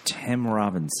 Tim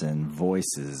Robinson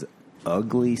voices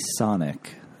Ugly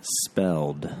Sonic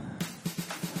spelled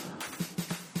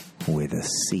with a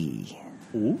C.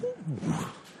 Ooh.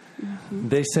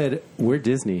 They said, "We're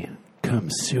Disney. Come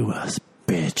sue us,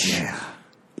 bitch." Yeah.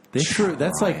 They sure.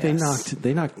 That's like they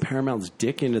knocked Paramount's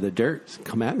dick into the dirt.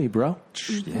 Come at me, bro.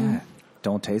 Yeah.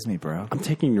 Don't tase me, bro. I'm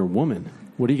taking your woman.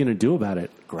 What are you going to do about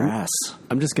it? Grass.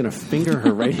 I'm just going to finger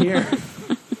her right here.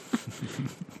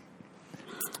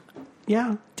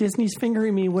 Yeah, Disney's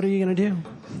fingering me. What are you going to do?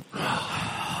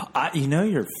 You know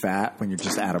you're fat when you're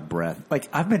just out of breath. Like,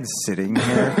 I've been sitting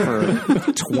here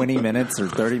for 20 minutes or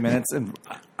 30 minutes, and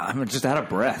I'm just out of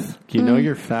breath. You know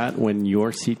you're fat when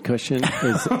your seat cushion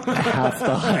is half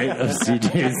the height of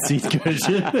CJ's seat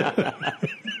cushion.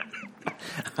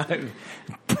 I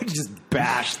just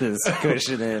bash this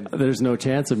cushion in. There's no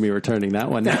chance of me returning that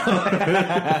one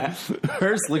now.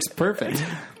 Hers looks perfect.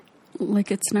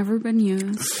 Like it's never been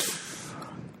used.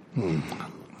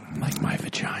 Like my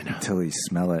vagina. Until you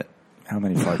smell it. How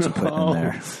many farts you putting in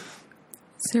there?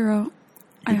 0.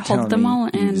 I hold them all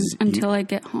in until I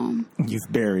get home. You've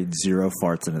buried 0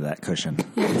 farts into that cushion.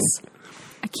 Yes.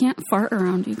 I can't fart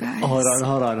around you guys.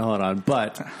 Hold on.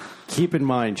 But keep in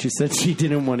mind, she said she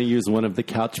didn't want to use one of the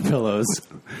couch pillows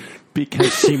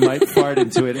because she might fart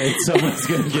into it and someone's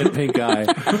going to get pink eye.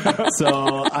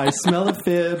 So I smell a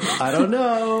fib. I don't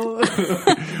know.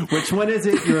 Which one is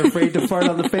it? You're afraid to fart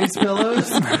on the face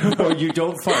pillows or you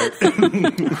don't fart?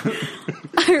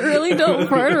 I really don't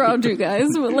fart around you guys,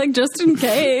 but like just in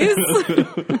case.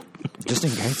 Just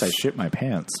in case I shit my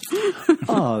pants.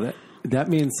 Oh, that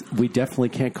means we definitely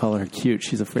can't call her cute.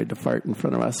 She's afraid to fart in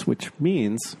front of us, which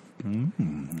means... You're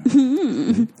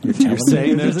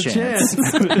saying there's a chance.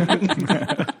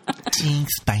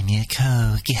 Jinx, buy me a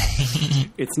Coke.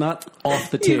 It's not off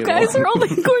the table. You guys are only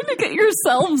going to get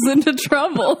yourselves into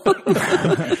trouble. Wait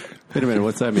a minute,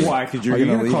 what's that mean? Why? Because you're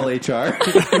going to call HR?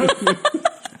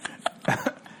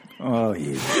 Oh,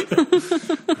 yeah.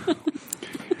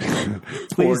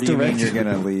 Please or do you mean you're going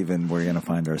to leave and we're going to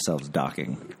find ourselves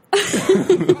docking?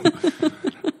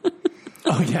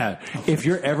 Oh, yeah. If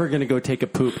you're ever going to go take a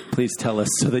poop, please tell us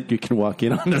so that you can walk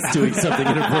in on us doing something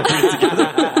inappropriate together.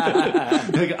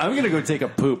 Like, I'm going to go take a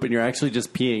poop, and you're actually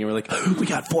just peeing, and we're like, we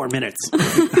got 4 minutes.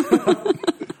 That's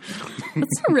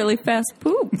a really fast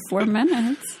poop. 4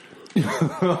 minutes. Isn't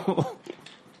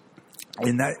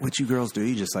that what you girls do?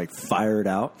 You just, like, fire it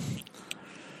out?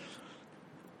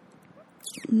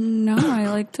 No, I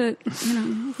like to,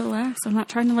 relax. I'm not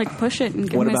trying to, like, push it and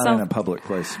give myself... What about in a public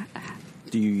place?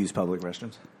 Do you use public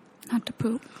restrooms? Not to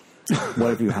poop.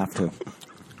 What if you have to?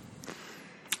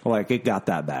 Like, it got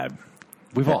that bad.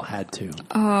 We've all had to.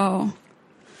 Oh,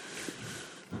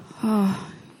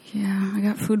 yeah. I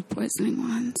got food poisoning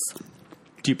once.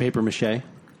 Do you paper mache?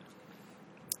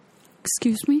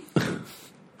 Excuse me?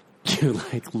 You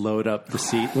like load up the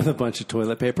seat with a bunch of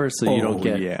toilet paper so you don't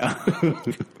get. Yeah.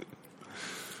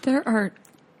 There are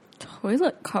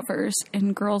toilet covers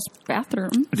in girls'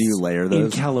 bathrooms. Do you layer In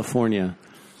those? California,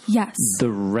 Yes.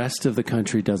 the rest of the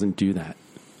country doesn't do that.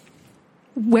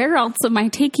 Where else am I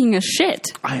taking a shit?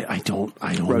 I don't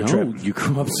Road know. trip. You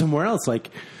grew up somewhere else. Like,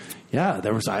 yeah,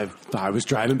 there was. I was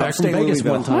driving back Upstate from Vegas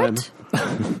Louisville. one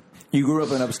time. You grew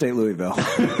up in upstate Louisville.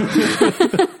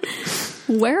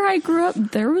 Where I grew up,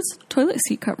 there was toilet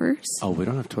seat covers. Oh, we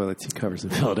don't have toilet seat covers in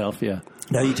Philadelphia.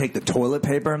 Now you take the toilet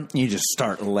paper and you just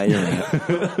start layering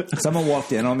it. Someone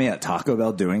walked in on me at Taco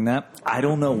Bell doing that. I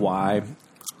don't know why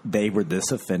they were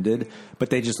this offended, but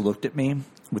they just looked at me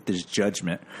with this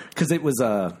judgment. Because it was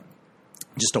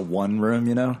just a one room,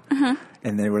 you know? Uh-huh.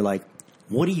 And they were like,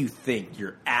 what do you think?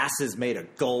 Your ass is made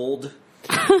of gold?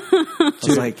 I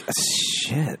was like,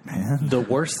 shit, man. The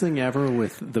worst thing ever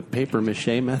with the paper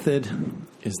mache method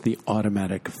is the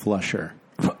automatic flusher.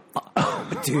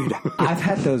 Dude, I've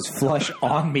had those flush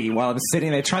on me while I'm sitting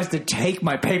there. It tries to take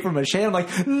my paper mache. I'm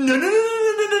like, no.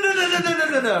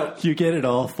 You get it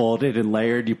all folded and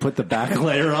layered. You put the back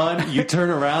layer on. You turn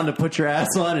around to put your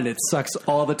ass on, and it sucks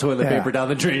all the toilet paper down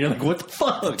the drain. You're like, what the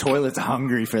fuck? The toilet's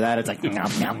hungry for that. It's like,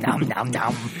 nom, nom, nom, nom,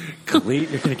 nom. Clean?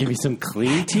 You're going to give me some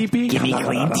clean TP? Give me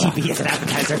clean TP as an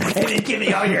appetizer, and then give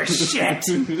me all your shit.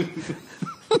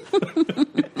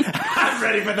 I'm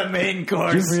ready for the main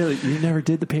course. You never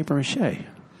did the paper mache.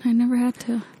 I never had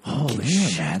to. Holy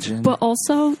shit. Imagine? But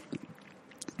also,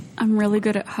 I'm really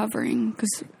good at hovering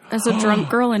because as a drunk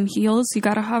girl in heels, you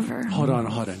gotta hover. Hold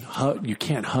on. You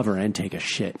can't hover and take a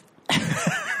shit.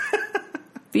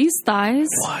 These thighs.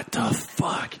 What the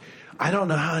fuck? I don't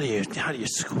know how do you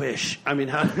squish. I mean,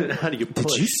 how do you push?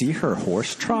 Did you see her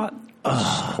horse trot?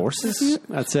 Horses?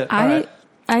 That's it.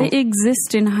 I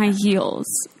exist in high heels.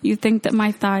 You think that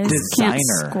my thighs can't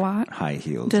squat? High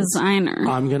heels. Designer.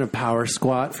 I'm going to power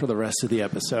squat for the rest of the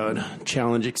episode.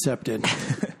 Challenge accepted.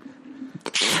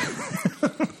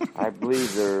 I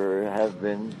believe there have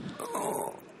been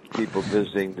people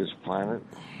visiting this planet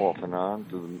off and on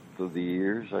through the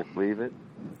years. I believe it.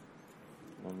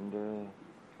 And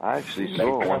I actually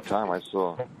saw one time. I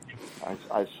saw a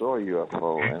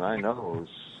UFO, and I know it was.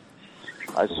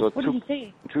 I saw What did you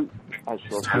say? I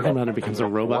saw Talking about it becomes a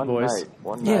robot voice.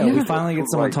 Yeah, we finally get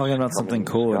someone talking about something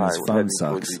cool and his phone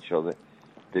sucks. Each other.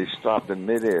 They stopped in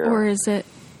midair. Or is it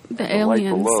the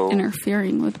aliens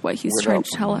interfering with what he's trying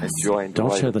to tell us?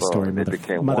 Don't share the story,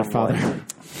 mother father.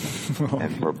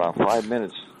 And for about 5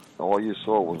 minutes, all you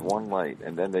saw was one light,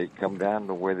 and then they come down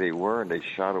to where they were, and they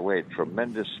shot away at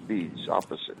tremendous speeds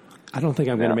opposite. I don't think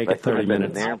I'm going to make it 30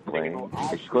 minutes. It couldn't have been an airplane.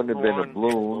 It couldn't have been a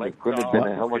balloon. It couldn't have been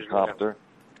a helicopter.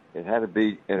 It had to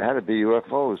be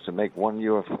UFOs to make one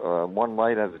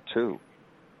light out of two.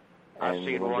 I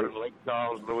seen one in Lake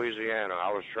Charles, Louisiana.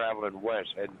 I was traveling west,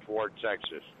 heading toward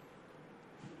Texas,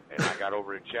 and I got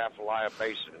over to Chafalaya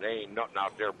Basin. And there ain't nothing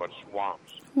out there but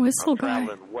swamps. Whistle I'm guy.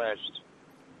 traveling west,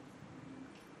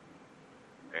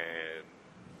 and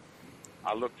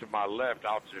I looked to my left,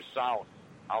 out to the south,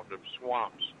 out in the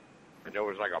swamps, and there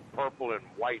was like a purple and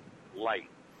white light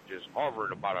just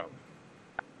hovering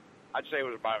I'd say it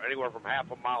was about anywhere from half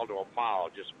a mile to a mile,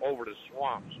 just over the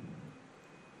swamps.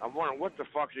 I'm wondering what the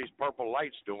fuck these purple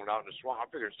lights doing out in the swamp. I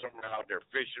figured someone out there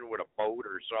fishing with a boat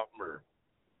or something,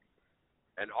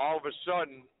 and all of a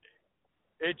sudden,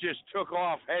 it just took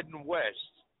off heading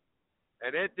west,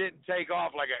 and it didn't take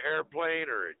off like an airplane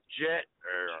or a jet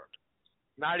or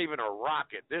not even a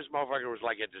rocket. This motherfucker was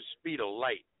like at the speed of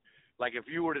light. Like if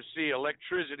you were to see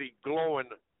electricity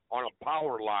glowing on a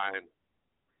power line,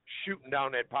 shooting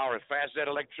down that power as fast as that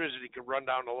electricity could run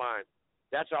down the line.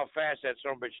 That's how fast that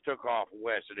son of a bitch took off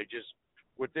west, and it just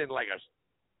within like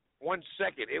 1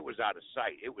 second it was out of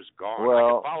sight. It was gone. Well,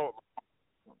 I could follow it.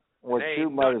 what you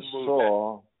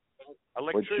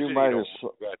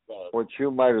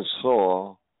might have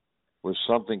saw was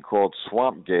something called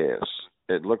swamp gas.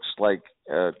 It looks like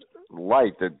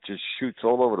light that just shoots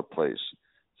all over the place.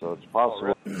 So it's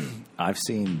possible. I've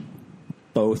seen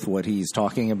both what he's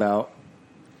talking about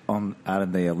out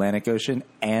in the Atlantic Ocean,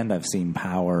 and I've seen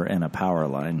power in a power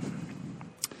line.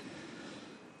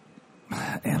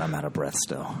 And I'm out of breath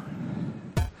still.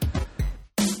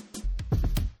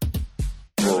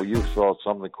 Well, you saw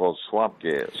something called swamp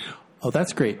gas. Oh,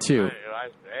 that's great, too.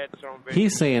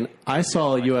 He's saying, I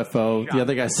saw a UFO. The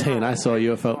other guy's saying, I saw a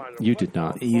UFO. You did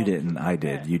not. You didn't. I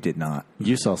did. You did not.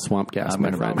 You saw swamp gas,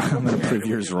 my friend. I'm going to prove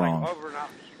yours wrong.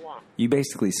 You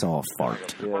basically saw a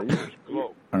fart. All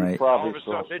right. Probably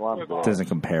saw swamp gas. Doesn't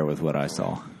compare with what I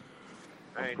saw.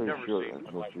 I'm pretty sure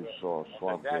that's what you saw,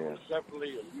 swamp gas. That was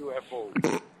definitely a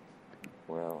UFO.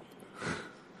 Well,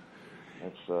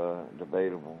 that's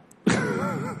debatable.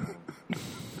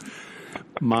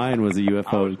 Mine was a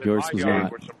UFO. Yours was I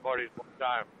not. with some buddies one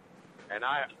time, and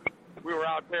we were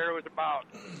out there. It was about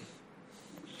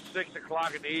 6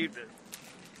 o'clock in the evening.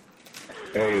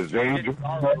 Hey, is Angel?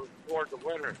 Towards the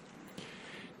winter.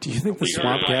 Do you think the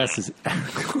swamp gas is...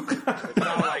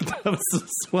 That was the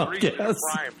swamp gas.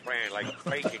 Frying pan, like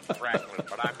bacon crackling,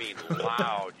 but I mean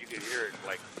loud. You could hear it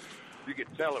like... You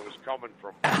could tell it was coming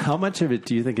from... How much of it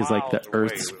do you think is like the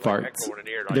Earth's farts?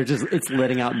 They're just, it's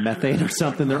letting out methane or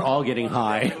something. They're all getting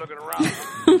high.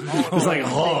 It's like,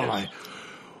 oh my...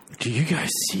 Do you guys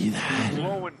see that?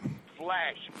 Glowing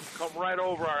flash come right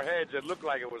over our heads. It looked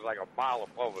like it was like a mile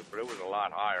above us, but it was a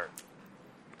lot higher.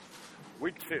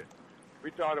 We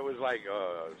thought it was like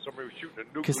somebody was shooting a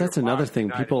nuclear. Because that's another thing.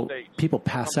 People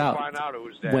pass out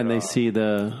when they see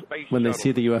the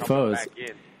UFOs.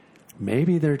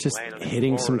 Maybe they're just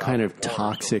hitting some kind of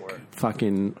toxic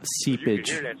fucking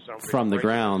seepage from the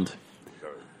ground.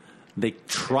 They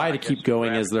try to keep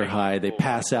going as they're high. They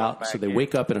pass out, so they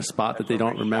wake up in a spot that they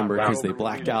don't remember because they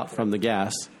blacked out from the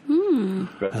gas. I'm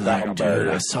like, dude,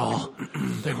 I saw.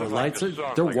 There were lights.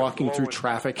 They're walking through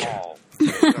traffic.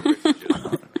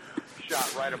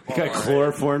 Got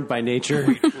chloroformed by nature.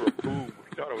 We thought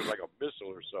it was like a missile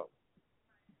or something.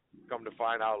 Come to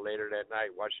find out later that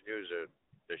night, watching news,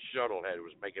 the shuttlehead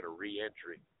was making a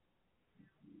re-entry.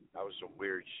 That was some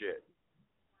weird shit.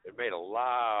 It made a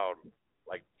loud,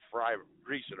 like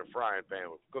grease in a frying pan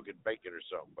with cooking bacon or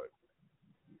something, but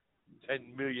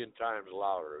 10 million times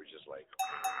louder. It was just like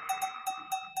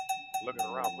looking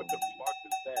around. What the fuck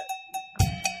is that?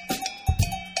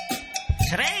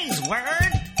 Today's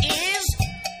word is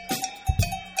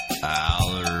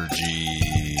allergies.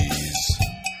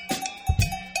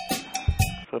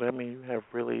 So that means you have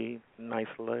really nice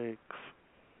legs.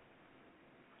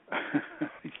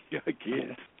 Yeah, I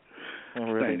guess.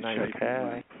 And really nice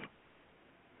calves.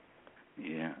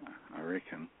 Yeah, I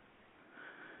reckon.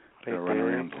 They I run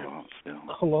around a lot still.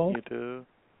 Hello? You do?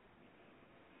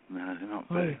 No, they're not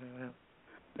bad.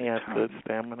 You have good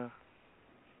stamina?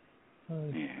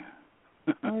 Yeah.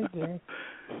 Hi there.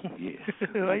 Yes.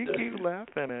 Why you keep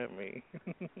laughing at me?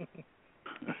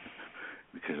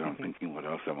 Because I'm thinking what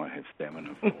else I might have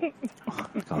stamina for.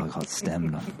 I got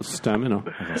stamina. Stamina.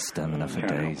 I got stamina for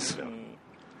days.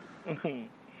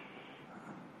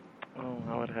 Oh,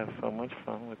 I would have so much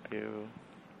fun with you.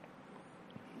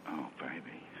 Oh,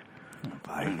 baby. Oh,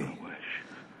 baby. I wish.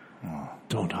 Oh.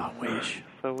 Don't I wish.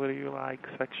 So what do you like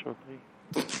sexually?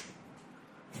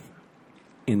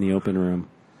 In the open room.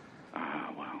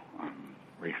 Well, I'm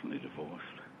recently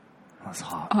divorced. That's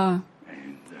hot.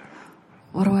 And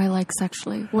what do I like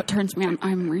sexually? What turns me on?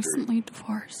 I'm recently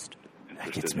divorced.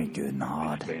 That gets me good and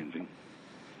hard. Expanding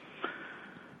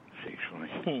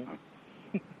sexually.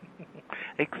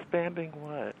 Expanding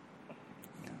what?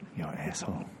 Your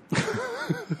asshole.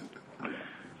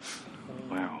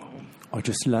 Wow. I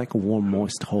just like a warm,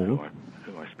 moist hole.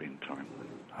 Who I spend time with.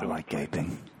 I like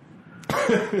gaping.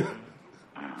 I'm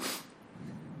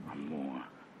more,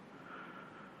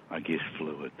 I guess,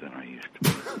 fluid than I used to be.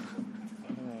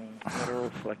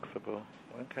 Hetero-flexible.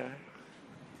 Okay.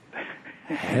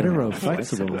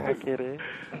 Hetero-flexible. I get it.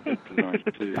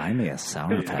 Buy me a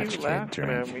Sour Patch Kid laughing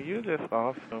at drink. me. You're just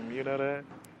awesome. You know that?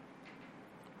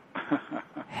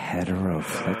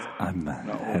 I'm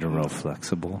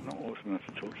hetero-flexible. Not awesome enough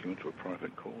to talk you into a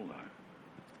private call, though.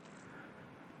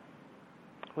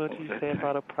 What did you say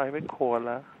about a private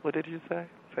caller? What did you say?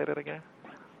 Say that again.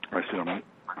 I said I'm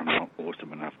not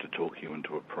awesome enough to talk you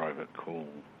into a private call.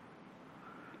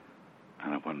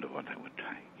 And I wonder what that would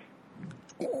take.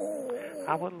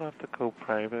 I would love to go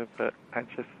private, but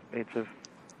they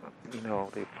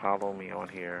follow me on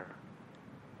here.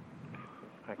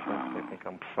 I guess they think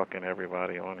I'm fucking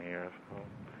everybody on here. So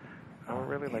I would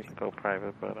really like to go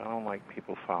private, but I don't like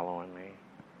people following me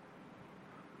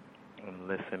and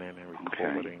listening and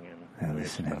recording. They're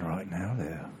listening right now,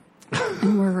 there.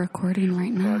 And we're recording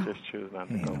right now. So I just choose not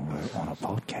to go. We're on a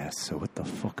podcast, so what the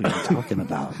fuck are you talking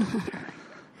about?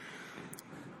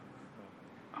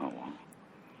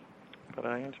 But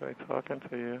I enjoy talking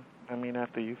to you. I mean,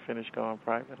 after you finish going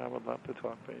private, I would love to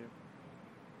talk to you.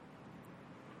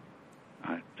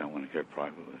 I don't want to go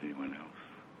private with anyone else.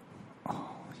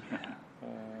 Oh, yeah.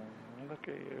 Look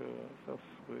at you. So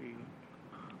sweet.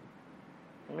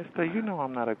 Mister, you know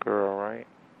I'm not a girl, right?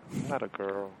 I'm not a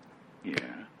girl.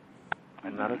 Yeah.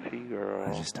 I'm not a T-girl.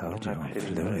 I just told you I'm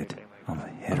fluid. I'm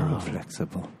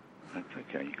hetero-flexible. That's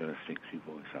okay. You got a sexy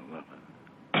voice. I love it.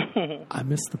 I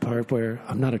missed the part where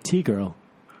I'm not a T-girl.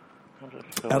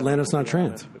 Atlanta's not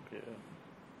trans.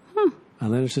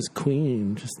 Eilena's just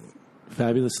queen, just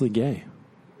fabulously gay.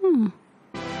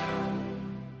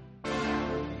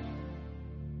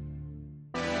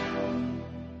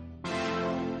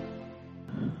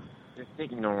 Just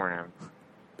ignore him.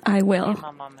 I will. Me and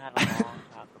my mom had a long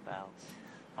talk about.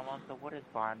 My mom said, "What is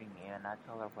bonding you?" And I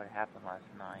told her what happened last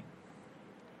night.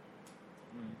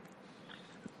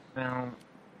 Now,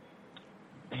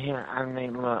 here, I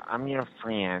mean, look, I'm your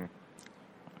friend.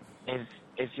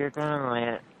 If you're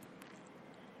gonna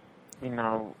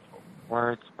let,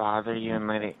 words bother you and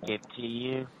let it get to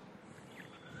you,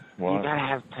 What? you gotta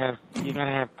have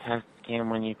tough skin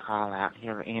when you call out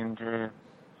here, Andrew.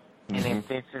 And if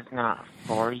this is not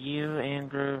for you,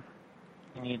 Andrew,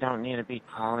 then you don't need to be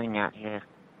calling out here.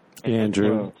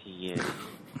 Andrew. To you.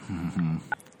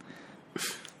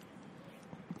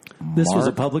 This was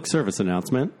a public service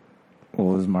announcement. What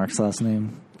was Mark's last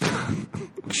name?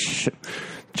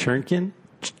 Churnkin?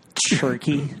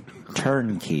 Turkey?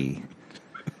 Turnkey.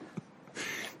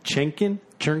 Chenkin?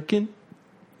 Churnkin?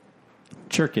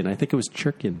 Churkin. I think it was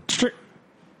Churkin.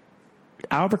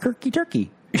 Albuquerque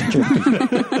Turkey.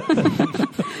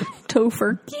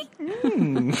 Tofurkey?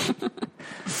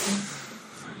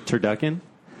 Turducken?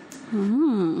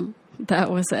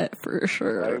 That was it for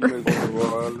sure.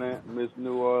 Hey, Miss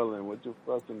New Orleans, what you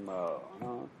fucking mouth,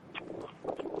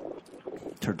 huh?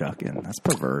 Turducken. That's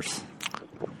perverse.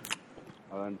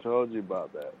 I done told you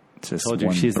about that. Just Told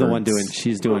you she's the one doing.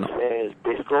 She's doing.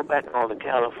 Bitch, go back on the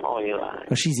California line.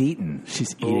 Oh, she's eating.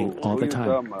 She's eating all the What you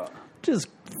talking time. about? Just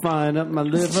frying up my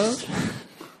liver.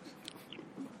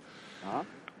 Huh?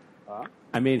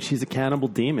 I mean, she's a cannibal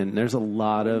demon. There's a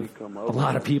lot of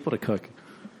people to cook.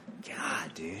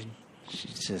 God, dude.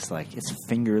 She's just like, it's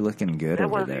finger looking good That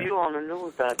over was there. you on the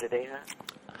news the other day, huh?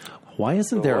 Why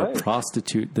isn't there a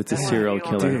prostitute that's a serial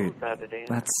killer? Dude,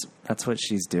 that's what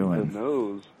she's doing. The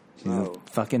news. She's a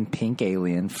fucking pink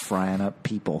alien frying up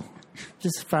people.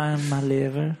 Just frying my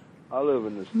liver. I live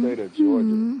in the state of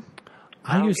Georgia.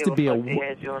 I used to be a. They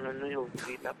had you on the news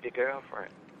beating up your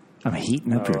girlfriend. I'm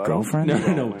heating up your girlfriend?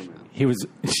 No. He was.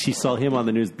 She saw him on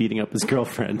the news beating up his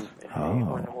girlfriend.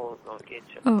 Oh.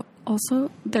 Oh, also,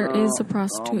 there is a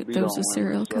prostitute that was a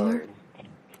serial killer.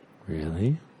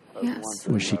 Really? Yes.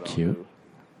 Was she cute?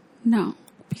 No,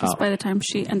 because by the time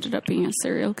she ended up being a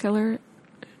serial killer,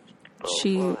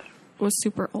 she was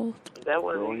super old. That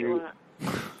was you.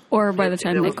 Or by the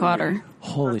time they caught her.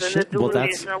 Holy shit. Well,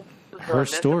 that's her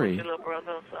story.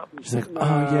 She's like, oh,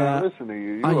 yeah,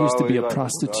 I used to be a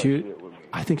prostitute.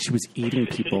 I think she was eating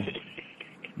people.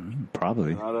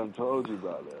 Probably. I done told you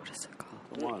about that. What is it called?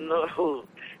 Come on. No,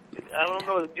 I don't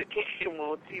know. You came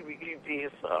on TV,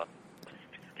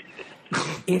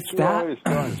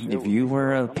 If you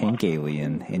were a pink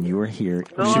alien and you were here,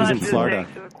 No, she was I in just Florida.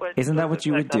 asked you a question. Isn't that what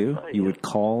you would do? Like I You would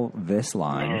call this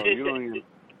line You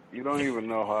don't even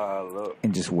know how I look.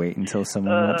 and just wait until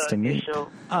someone wants to meet.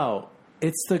 Oh,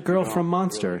 it's the girl from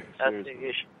Monster.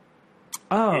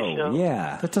 Oh,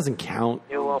 yeah. That doesn't count.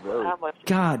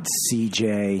 God,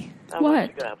 CJ. What?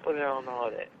 You gotta put it on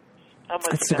all that. How much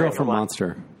It's you the girl gotta from go on?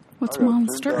 Monster. What's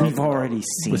Monster? We've already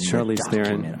seen With Charlize the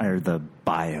Theron. document, or the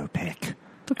biopic.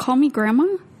 The Call Me Grandma?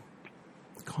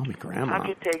 Call me I grandma.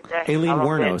 can take that. Aileen I don't pay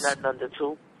Wuornos. nothing under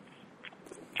two.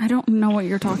 I don't know what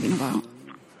you're talking about.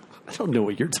 I don't know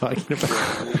what you're talking about.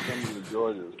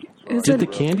 Is Did it- the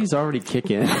candies already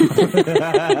kick in?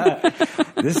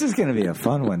 This is going to be a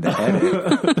fun one to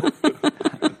edit.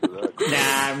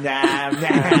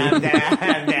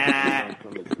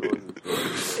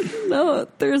 No,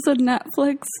 there's a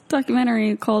Netflix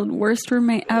documentary called Worst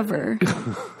Roommate Ever.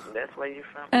 That's where you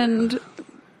from. And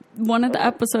one of the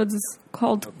episodes is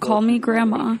called Call Me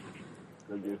Grandma.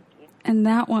 And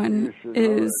that one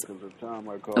is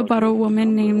about a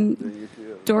woman named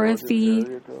Dorothy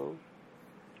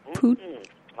I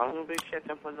don't be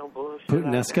checking for no bullshit.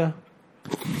 Puttanesca?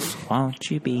 Won't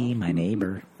you be my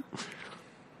neighbor?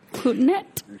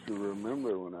 Putinette? You should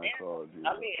remember when I called you.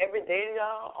 I mean, every day,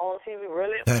 y'all on TV,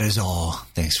 really? That is all.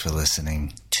 Thanks for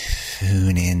listening.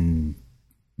 Tune in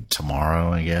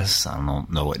tomorrow, I guess. I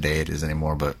don't know what day it is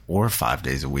anymore, but or 5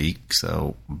 days a week.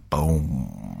 So,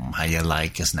 boom. How you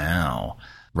like us now?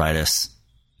 Write us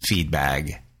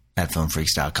feedback at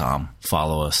phonefreaks.com.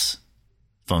 Follow us,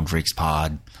 Phone Freaks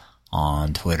Pod,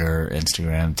 on Twitter,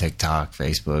 Instagram, TikTok,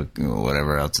 Facebook,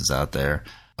 whatever else is out there.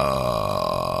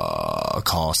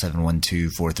 Call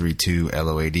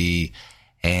 712-432-LOAD.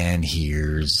 And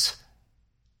here's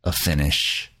a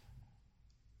finish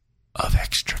of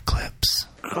extra clips.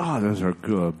 God, those are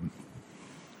good.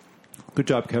 Good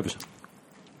job, Kevin.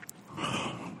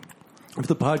 If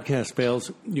the podcast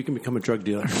fails, you can become a drug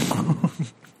dealer.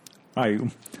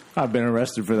 I've been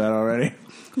arrested for that already.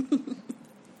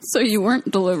 So you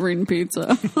weren't delivering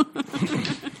pizza.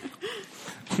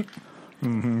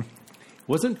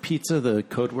 Wasn't pizza the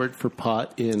code word for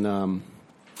pot in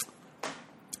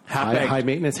high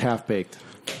maintenance half baked?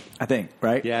 I think,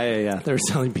 right? Yeah. They were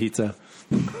selling pizza.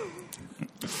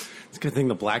 It's a good thing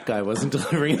the black guy wasn't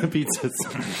delivering the pizzas.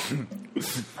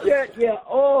 Yeah.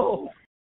 Oh,